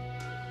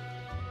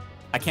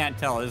 I can't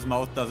tell. His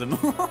mouth doesn't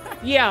move.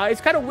 Yeah,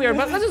 it's kind of weird.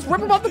 But let's just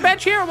rip him off the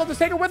bench here and we'll just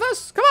take it with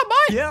us. Come on,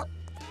 bud. Yep.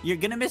 You're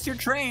gonna miss your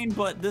train,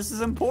 but this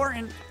is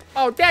important.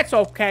 Oh, that's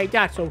okay.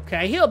 That's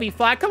okay. He'll be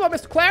fine. Come on,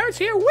 Mr. Clarence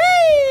here.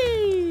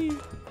 Whee!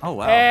 Oh,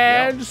 wow.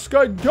 And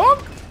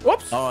skadunk.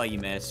 Whoops. Oh, you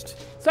missed.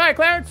 Sorry,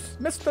 Clarence.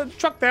 Missed the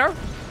truck there.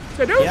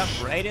 Skadoosh. Yep,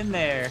 right in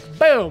there.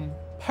 Boom.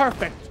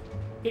 Perfect.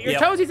 Get your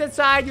toesies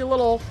inside, you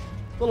little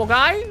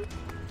guy.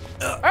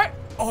 All right.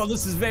 Oh,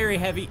 this is very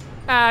heavy.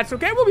 It's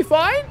okay. We'll be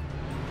fine.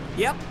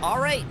 Yep. All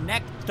right.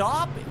 Next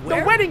stop.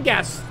 Where? The wedding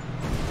guest.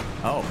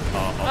 Oh.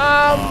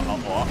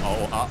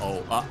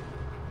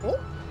 Oh.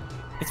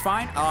 It's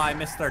fine. Oh, I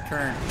missed our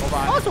turn. Hold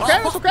on. Oh, it's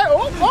okay. It's okay.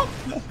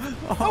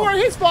 Oh,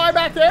 wait, he's fine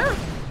back there.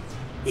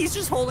 He's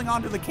just holding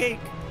on to the cake.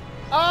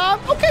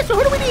 Okay, so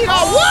who do we need?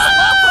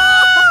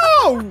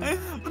 Whoa!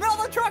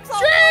 No, the truck's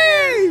on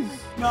Jeez! fire.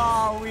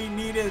 No, we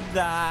needed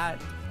that.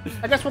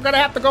 I guess we're gonna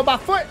have to go by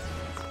foot.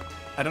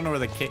 I don't know where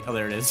the cake. Oh,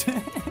 there it is.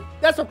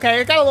 That's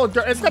okay. It got a little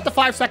dirt. It's got the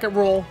 5-second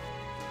rule.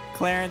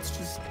 Clarence,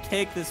 just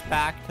take this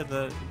back to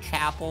the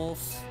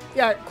chapels.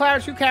 Yeah,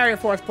 Clarence, you carry it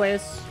for us,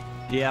 please.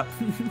 Yep.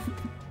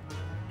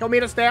 He'll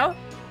meet us there?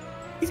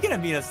 He's gonna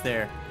meet us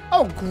there.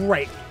 Oh,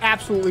 great.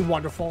 Absolutely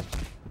wonderful.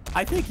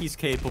 I think he's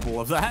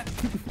capable of that.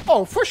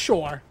 Oh, for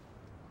sure.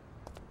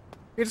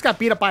 He just got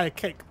beat up by a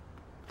cake.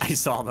 I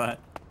saw that.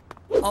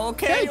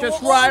 Okay,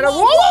 just ride a...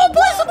 Whoa,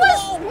 please!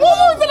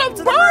 Whoa, is it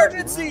a bird?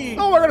 Emergency!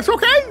 Oh my goodness,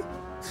 okay?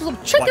 There's some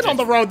chicken on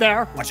the road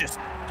there. Watch this.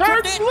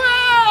 Turn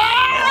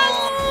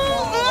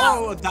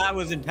Oh, that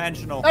was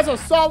intentional. That's a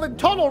solid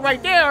tunnel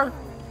right there.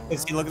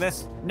 Let's see, look at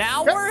this.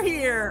 Now we're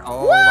here.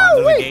 Oh, Woo, hold on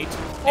to the wait. gate.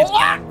 It's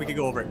fine. We can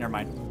go over it. Never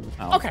mind.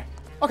 Oh. Okay.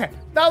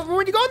 Now,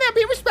 when you go in there,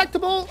 be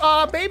respectable.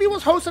 Baby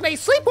was hosting a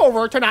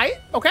sleepover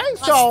tonight. Okay,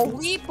 so... A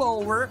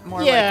sleepover?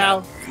 More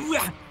yeah.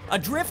 like a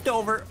drift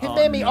over. It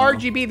made me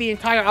RGB the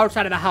entire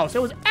outside of the house.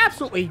 It was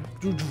absolutely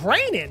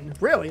draining,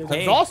 really. It was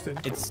exhausting.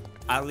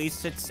 At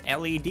least it's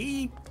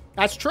LED.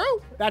 That's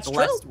true. That's true.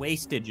 Less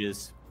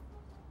wastages.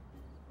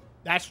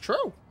 That's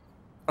true.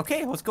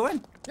 Okay, let's go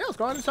in. Yeah, let's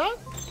go inside.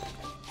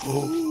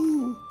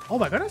 Oh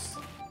my goodness.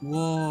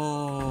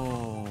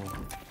 Whoa.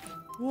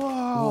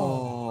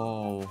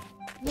 Whoa.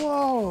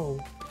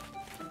 Whoa.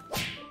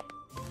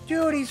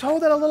 Dude, he's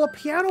holding a little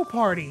piano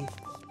party.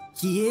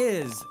 He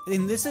is.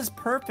 And this is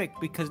perfect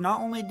because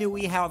not only do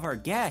we have our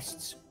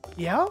guests,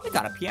 yeah, we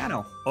got a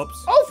piano.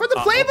 Oops. Oh, for the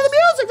playing of the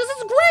music. This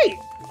is great.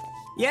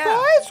 Yeah.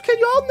 Guys, can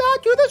y'all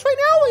not do this right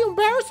now? Are you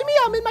embarrassing me?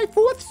 I'm in my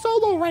 4th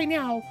solo right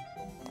now.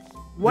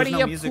 What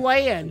are you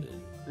playing?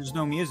 There's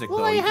no music, well,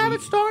 though. I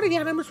haven't started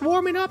yet. I'm just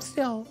warming up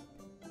still.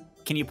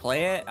 Can you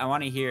play it? I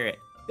want to hear it.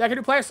 Yeah, can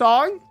you play a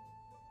song?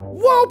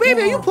 Whoa,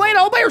 baby, are you playing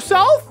all by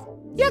yourself?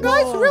 Yeah,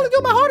 guys, really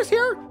doing my hardest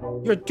here.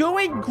 You're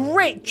doing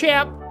great,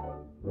 champ.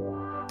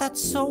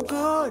 That's so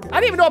good. I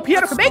didn't even know a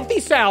piano could make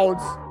these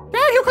sounds.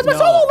 Dad, here comes my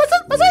solo.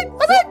 Listen.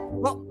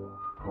 Well,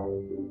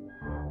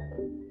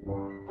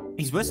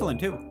 he's whistling,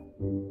 too.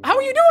 How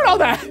are you doing all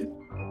that?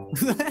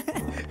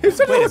 He's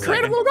such a little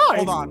creative little guy.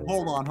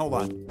 Hold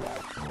on.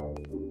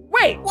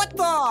 Wait. What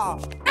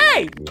the?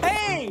 Hey.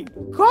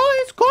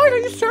 Guys, are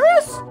you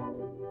serious?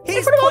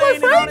 He's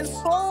playing it on his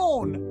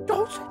phone.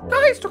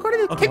 Guys, they're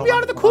going to kick me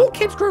out of the cool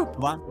kids group.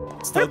 Come on.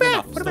 Still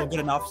good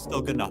enough.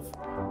 Still good enough.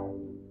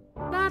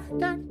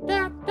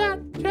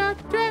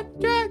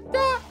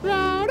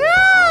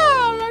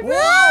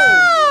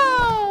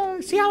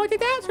 Whoa! See how I did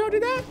that?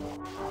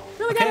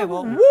 Really gotta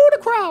woo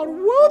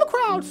the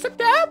crowd. Sit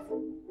down.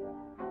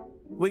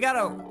 We got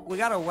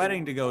a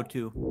wedding to go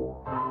to.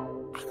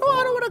 I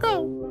don't want to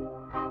go.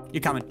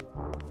 You're coming.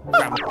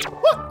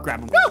 Grab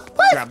him. No,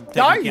 please.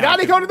 No, you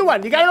gotta go to the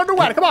wedding. Come on.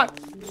 No,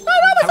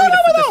 How are we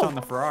gonna put this on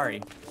the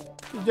Ferrari?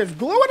 Just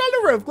glue it on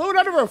the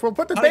roof. We'll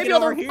put the baby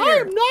on the roof. I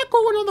am not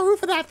going on the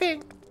roof of that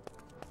thing.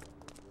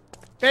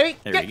 Baby,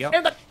 get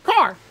in the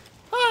car.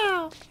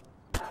 Oh.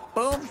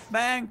 Boom,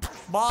 bang,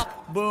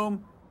 bop,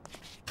 boom.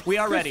 We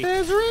are ready.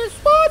 This is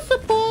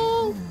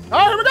responsible.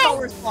 Oh, here we go. So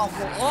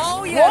responsible.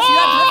 Oh, yes.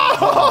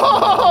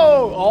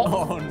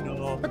 Oh,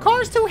 no. The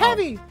car's too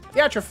heavy.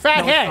 Yeah, it's your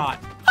fat head. It's not.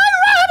 I do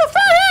not have a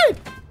fat head.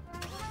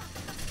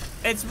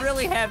 It's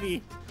really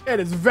heavy. It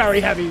is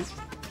very heavy.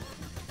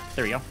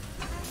 There we go.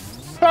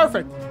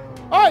 Perfect.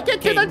 All right,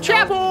 get to the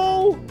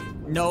chapel.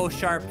 No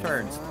sharp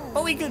turns.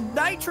 But we could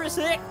nitrous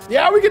it.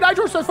 Yeah, we can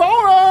nitrous it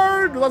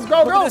forward. Let's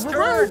go, Look at this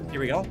turn. Here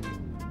we go.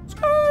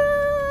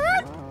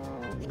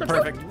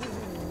 Perfect.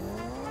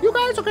 You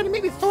guys are going to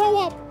make me throw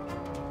up.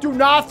 Do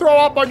not throw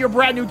up on your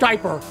brand new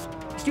diaper.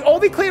 It's the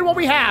only clean one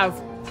we have.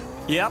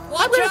 Yep.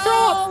 I'm going to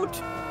throw up.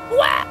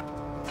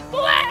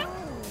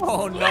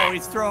 Oh, no.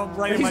 He's throwing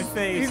right in my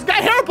face. He's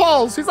got hair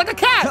balls. He's like a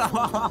cat.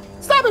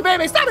 Stop it,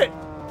 baby. Stop it.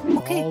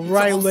 Okay. All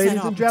right,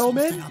 ladies and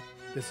gentlemen.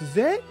 This is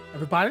it.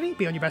 Everybody,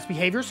 be on your best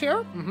behaviors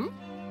here.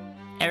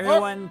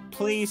 Everyone,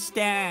 please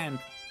stand.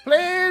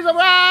 Please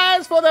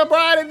arise for the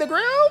bride and the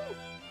groom.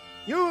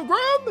 You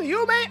groom,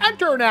 you may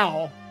enter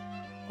now.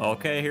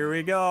 Okay, here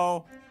we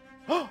go.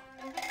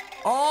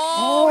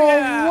 Oh,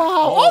 yeah.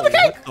 Wow. Oh, the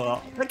cake.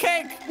 The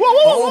cake.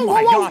 Whoa, Oh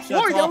my gosh,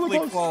 Whoa, that's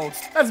awfully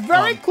close. That's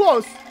very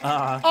close.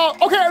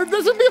 Okay,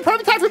 this would be a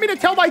perfect time for me to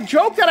tell my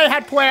joke that I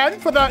had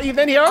planned for the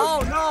evening here.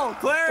 Oh no,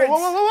 Clarence!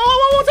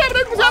 Whoa, what's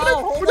happening? What's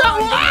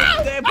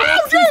happening?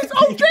 Oh, jeez!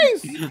 Oh,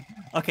 jeez!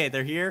 Okay,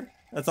 they're here.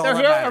 That's all. They're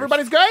here.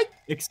 Everybody's good.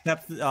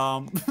 Except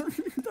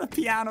the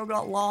piano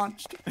got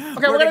launched.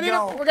 Okay, we're gonna need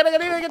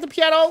to get the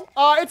piano.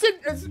 It's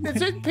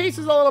in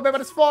pieces a little bit,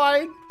 but it's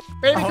fine.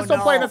 Maybe we can still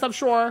play this, I'm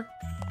sure.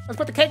 Let's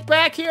put the cake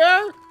back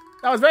here.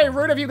 That was very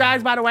rude of you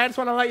guys, by the way. I just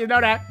want to let you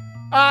know that.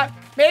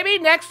 Maybe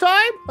next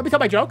time. Let me tell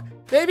my joke.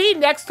 Maybe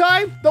next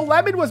time the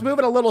lemon was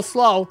moving a little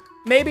slow.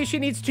 Maybe she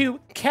needs to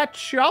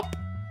catch up.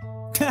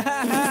 It's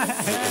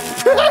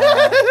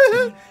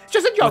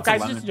just a joke,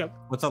 guys. Just a joke.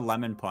 What's a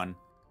lemon pun?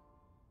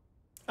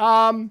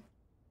 Let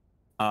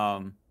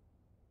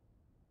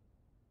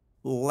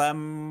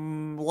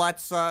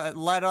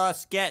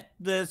us get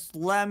this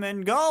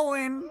lemon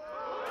going.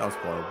 That was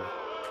horrible.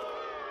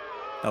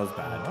 That was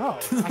bad. Oh,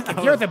 I can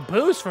hear the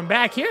boost from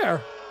back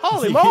here.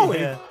 Holy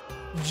moly.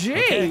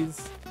 Jeez.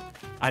 Okay.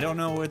 I don't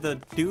know where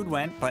the dude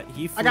went, but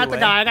he flew I got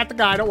the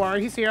guy. Don't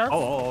worry. He's here.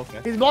 Oh,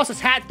 okay. He's lost his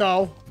hat,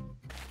 though.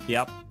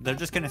 Yep. They're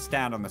just going to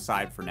stand on the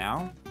side for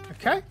now.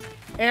 Okay.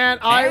 And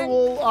I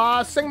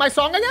will sing my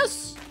song, I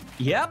guess?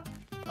 Yep.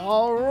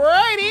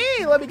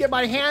 Alrighty. Let me get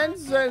my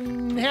hands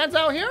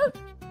out here.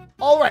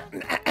 All right.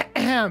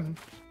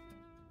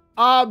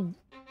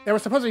 They were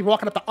supposed to be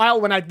walking up the aisle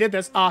when I did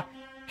this.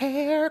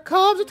 Here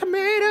comes a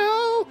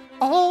tomato,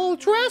 all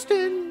dressed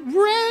in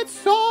red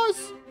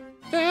sauce.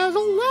 There's a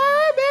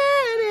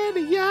lemon in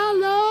the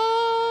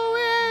yellow,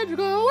 and you're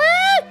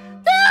going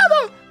down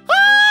the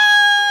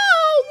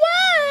hallway.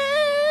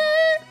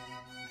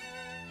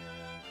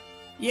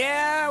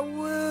 Yeah,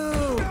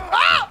 woo!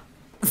 Ah!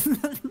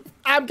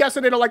 I'm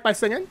guessing they don't like my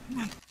singing.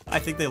 I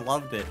think they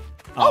loved it.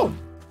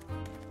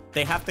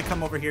 They have to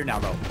come over here now,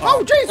 though.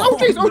 Oh, jeez! Oh,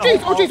 jeez! Oh, jeez!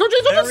 Oh, jeez! Oh,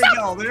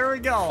 jeez! There we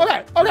go.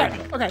 Okay.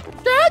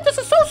 Dad, this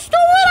is so stupid!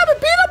 I've been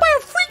beaten up by a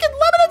freaking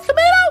lemon and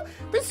tomato!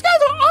 These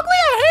guys are ugly!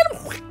 I hate them!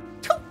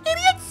 Two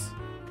idiots!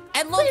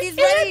 And look, he's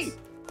ready!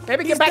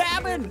 Maybe get back.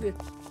 Dabbing.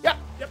 Yeah,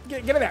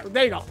 get in there.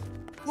 There you go.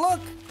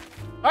 Look!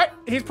 Alright,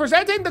 he's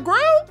presenting the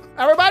group!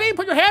 Everybody,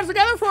 put your hands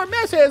together for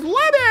Mrs.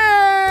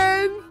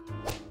 Lemon!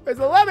 There's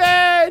the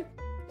lemon!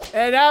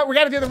 And now we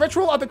gotta do the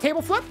ritual of the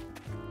table flip.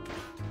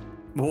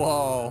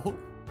 Whoa.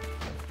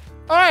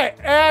 All right,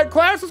 and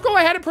Clarence, let's go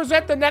ahead and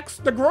present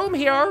the groom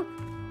here.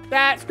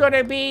 That's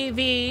gonna be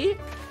the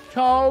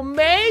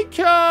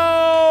tomato.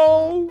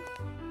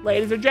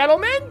 Ladies and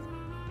gentlemen,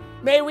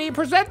 may we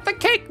present the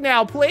cake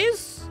now,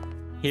 please?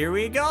 Here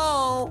we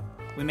go.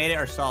 We made it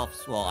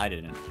ourselves. Well, I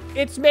didn't.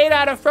 It's made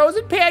out of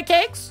frozen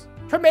pancakes,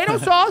 tomato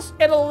sauce,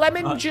 and a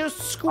lemon juice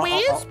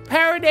squeeze,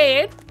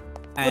 marinade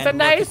with a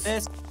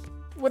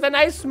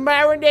nice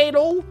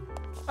marinade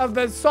of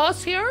the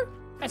sauce here.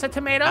 That's a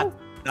tomato.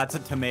 That's a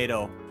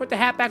tomato. Put the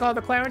hat back on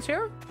the Clarence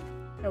here.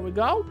 There we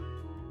go.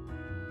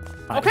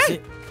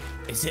 Okay.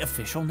 Is it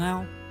official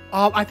now?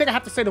 I think I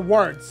have to say the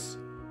words.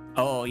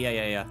 Oh,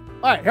 yeah.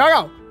 All right, here I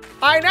go.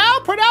 I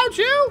now pronounce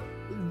you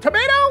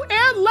tomato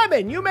and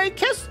lemon. You may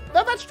kiss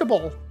the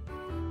vegetable.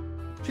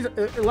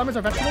 Lemons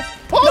are vegetables?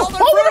 Oh, no,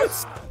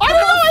 fruits. I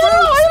don't know.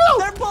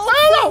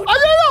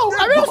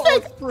 I made a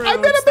mistake. I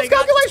made a miscalculation. They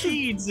got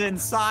seeds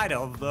inside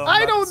of them.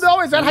 I don't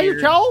know. Is that how you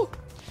tell?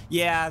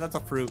 Yeah, that's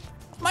a fruit.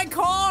 My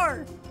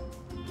car!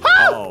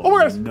 Oh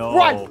my goodness!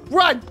 No.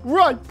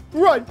 Run!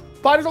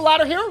 But there's a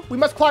ladder here. We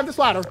must climb this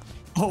ladder.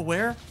 Oh,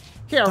 where?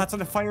 Here. That's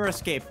on a fire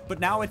escape, but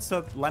now it's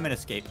a lemon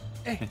escape.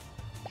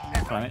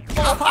 Climb it.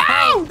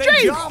 Oh,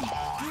 jeez!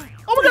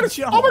 Oh my goodness!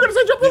 They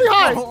jump really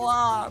high.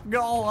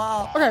 Go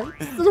up. Okay,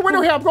 there's a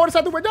window here. I'm going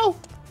inside the window.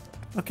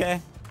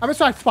 Okay. I'm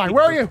inside. Fine.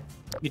 Where are you?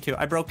 Me too.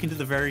 I broke into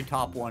the very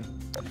top one.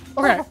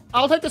 Okay,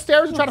 I'll take the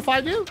stairs and try to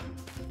find you.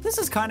 This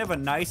is kind of a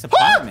nice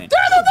apartment.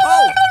 No,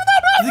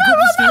 you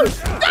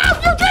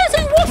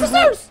Jason! Walk the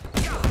stairs!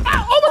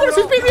 Oh my goodness,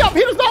 he's beating me up!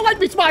 He does not like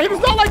me, Spy! He does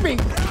not like me!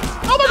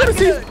 Oh my goodness,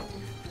 he's...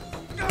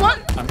 What?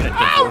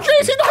 Oh,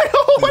 Jason!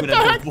 What the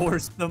heck? I'm gonna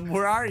divorce them.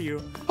 Where are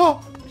you?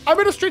 Oh, I'm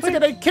in the streets again.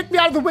 They kicked me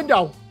out of the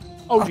window.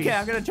 Oh, okay,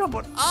 I'm gonna jump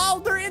on.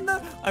 Oh, they're in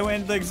the... I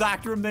went in the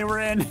exact room they were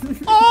in.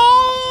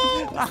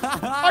 Oh!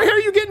 I hear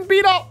you getting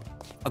beat up.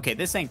 Okay,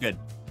 this ain't good.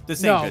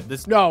 This ain't good.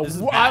 This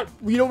is bad.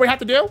 You know what we have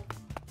to do?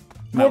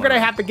 We're gonna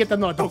have to get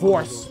them a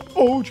divorce.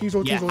 Oh, jeez,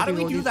 how do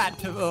we do that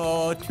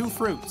to two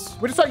fruits?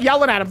 We just start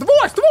yelling at them.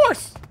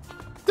 Divorce!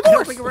 I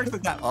don't think it works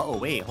like that. Oh,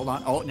 wait, hold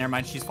on. Oh, never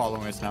mind. She's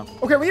following us now.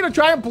 Okay, we need a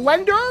giant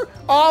blender.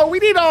 We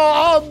need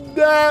a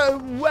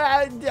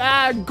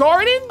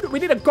garden. We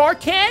need a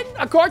garden.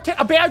 A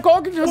bad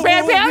garden. A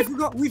bad bag.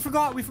 We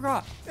forgot.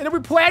 And then we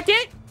plant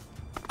it.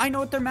 I know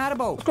what they're mad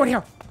about. Let's go in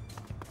here.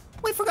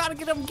 We forgot to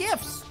get them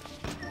gifts.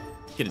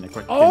 Get in there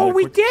quick. Oh,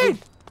 we did.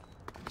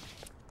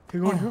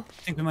 I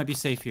think we might be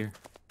safe here.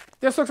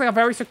 This looks like a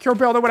very secure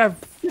building. Whatever.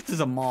 This is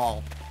a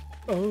mall.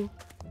 Oh.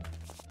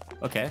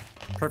 Okay.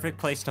 Perfect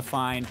place to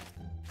find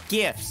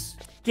gifts.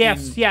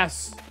 Gifts,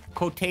 yes.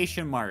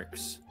 Quotation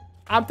marks.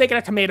 I'm thinking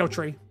a tomato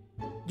tree.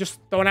 Just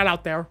throwing that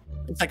out there.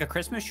 It's like a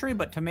Christmas tree,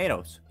 but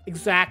tomatoes.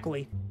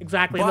 Exactly.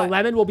 Exactly. But And the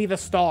lemon will be the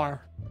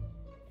star.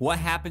 What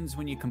happens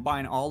when you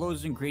combine all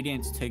those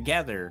ingredients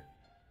together?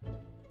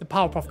 The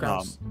Powerpuff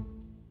Girls.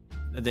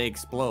 They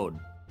explode.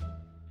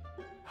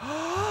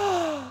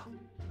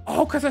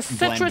 Oh, because the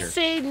Blender.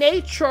 citrusy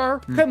nature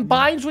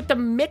combines with the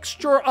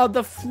mixture of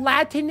the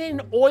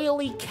flattening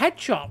oily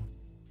ketchup.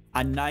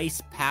 A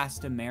nice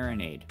pasta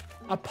marinade.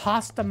 A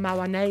pasta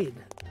marinade.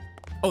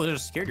 Oh,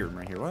 there's a security room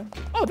right here. What?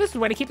 Oh, this is the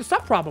way to keep the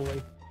stuff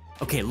probably.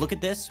 Okay, look at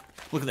this.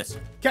 Look at this.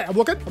 Okay, I'm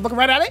looking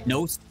right at it.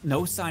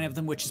 No sign of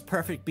them, which is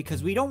perfect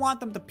because we don't want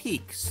them to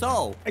peek.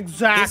 So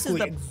Exactly.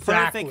 this is the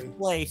perfect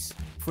place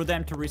for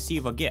them to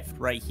receive a gift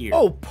right here.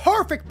 Oh,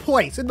 perfect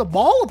place. In the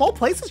mall of all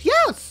places?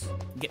 Yes.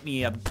 Get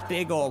me a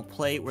big old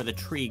plate where the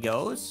tree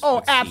goes. Oh,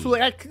 Let's see.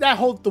 absolutely. That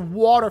holds the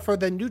water for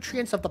the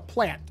nutrients of the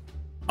plant.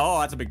 Oh,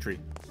 that's a big tree.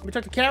 Let me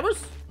check the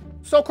cameras.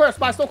 Still clear,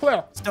 Spy. Still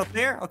clear. Still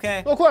there?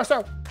 Okay. Still clear,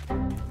 sir.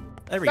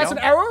 There we That's go.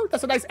 an error.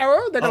 That's a nice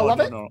error. They're gonna love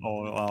it.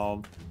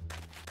 No.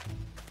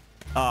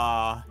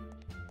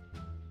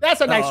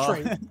 That's a nice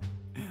tree.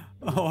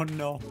 Oh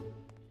no.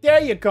 There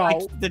you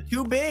go. They're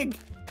too big.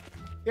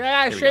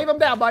 Yeah, we shave go. them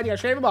down, buddy. Yeah,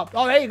 shave them up.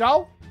 Oh, there you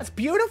go. That's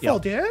beautiful,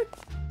 Yep. dude.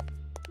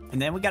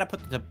 And then we gotta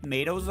put the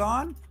tomatoes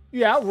on.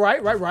 Yeah,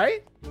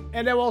 right.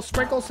 And then we'll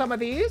sprinkle some of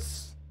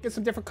these. Get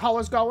some different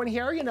colors going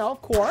here, you know,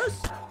 of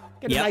course.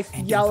 Get a nice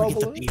and yellow don't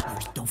forget balloon. the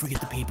papers. Don't forget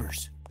the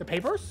papers. The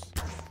papers?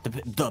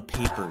 The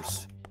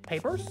papers.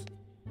 Papers?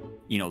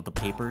 You know, the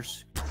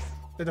papers.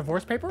 The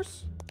divorce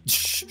papers?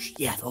 Shh,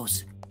 yeah,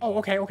 those. Oh,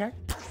 okay.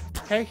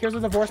 Okay, here's the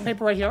divorce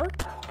paper right here.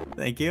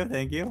 Thank you.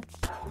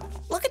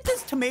 Look at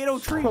this tomato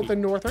tree. Quote the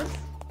Northern.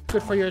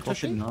 Good for your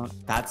tushy.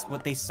 That's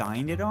what they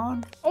signed it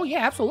on? Oh,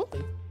 yeah,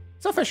 absolutely.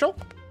 It's official.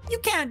 You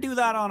can't do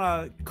that on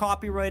a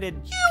copyrighted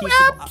You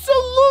piece of...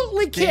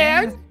 absolutely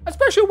can. Damn.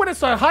 Especially when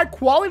it's a high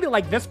quality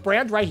like this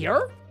brand right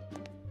here.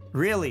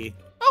 Really?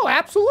 Oh,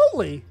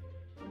 absolutely.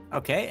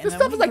 Okay. And This then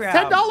stuff we is like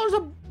grab- $10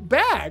 a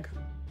bag.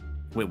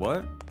 Wait,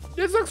 what?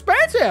 It's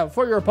expensive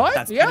for your butt.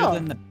 That's yeah. better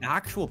than the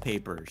actual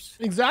papers.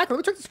 Exactly.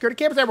 Let me check the security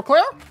cameras. They were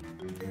clear.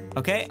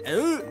 Okay.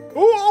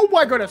 Oh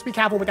my goodness. Be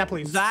careful with that,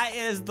 please. That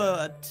is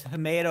the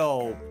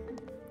tomato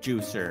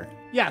juicer.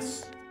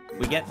 Yes.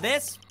 We get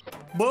this.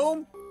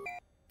 Boom.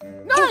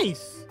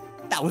 Nice.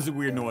 That was a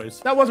weird noise.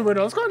 That wasn't weird.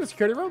 Let's go in the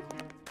security room.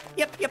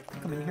 Yep.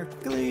 Come in here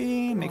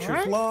quickly. Make sure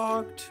it's Alright.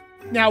 locked.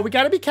 Now, we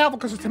got to be careful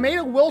because the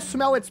tomato will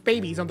smell its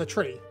babies on the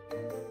tree.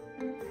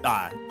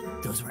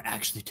 Those were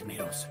actually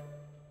tomatoes.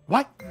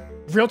 What?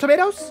 Real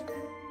tomatoes?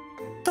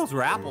 Those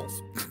were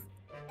apples.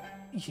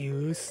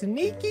 You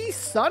sneaky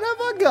son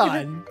of a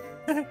gun.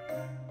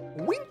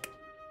 Wink.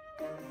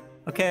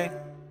 Okay.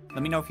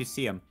 Let me know if you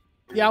see them.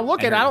 Yeah, I'm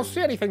looking. I I heard don't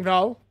see anything,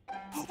 though.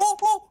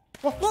 Oh,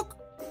 look.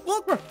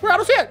 Where? I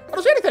don't see it. I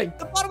don't see anything.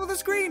 The bottom of the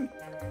screen.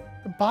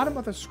 The bottom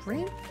of the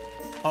screen?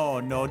 Oh,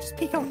 no. Just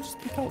peek out.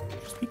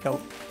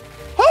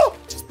 Oh!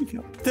 Just peek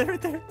out. They're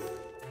right there.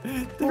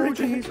 Oh,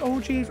 jeez. Oh,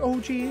 jeez. Oh,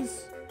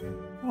 jeez.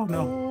 Oh,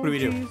 no. What do we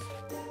do? jeez.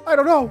 I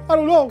don't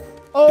know.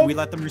 Oh, Do we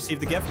let them receive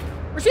the gift?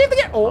 receive the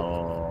gift.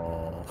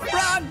 Oh.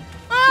 Run!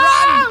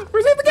 Ah!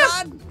 Receive the gift.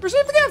 Run!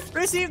 Receive the gift.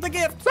 Receive the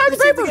gift! Sign the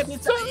Receive papers!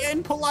 gift. It's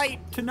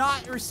impolite to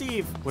not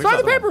receive. Where's Sign the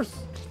other one? papers.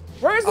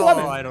 Where is the Oh,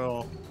 lemon? I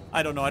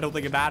don't know. I don't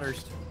think it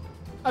matters.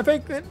 I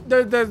think that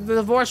the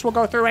divorce will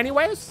go through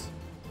anyways.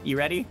 You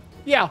ready?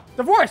 Yeah,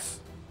 divorce.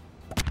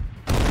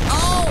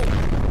 Oh!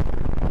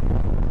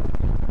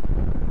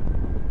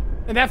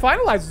 And that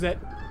finalizes it.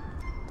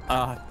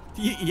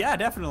 Yeah,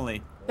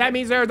 definitely. That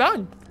means they're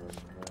done.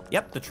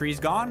 Yep, the tree's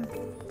gone.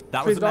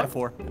 That Tree's was a gone?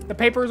 metaphor. The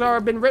papers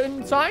are been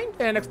written, signed,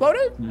 and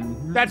exploded.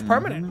 Mm-hmm, That's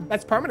permanent.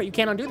 That's permanent. You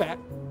can't undo that.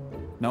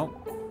 Nope.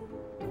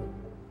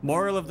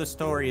 Moral of the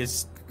story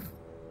is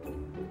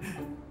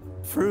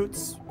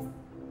fruits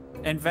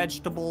and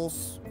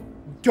vegetables.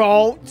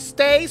 Don't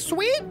stay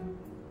sweet.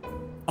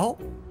 Oh,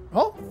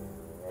 Oh,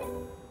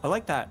 I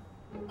like that.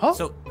 huh?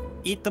 So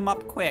eat them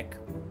up quick.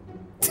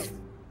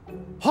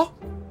 Huh?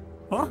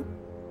 Huh?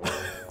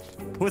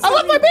 What's I that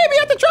left my mean? baby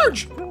at the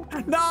church.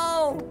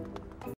 No!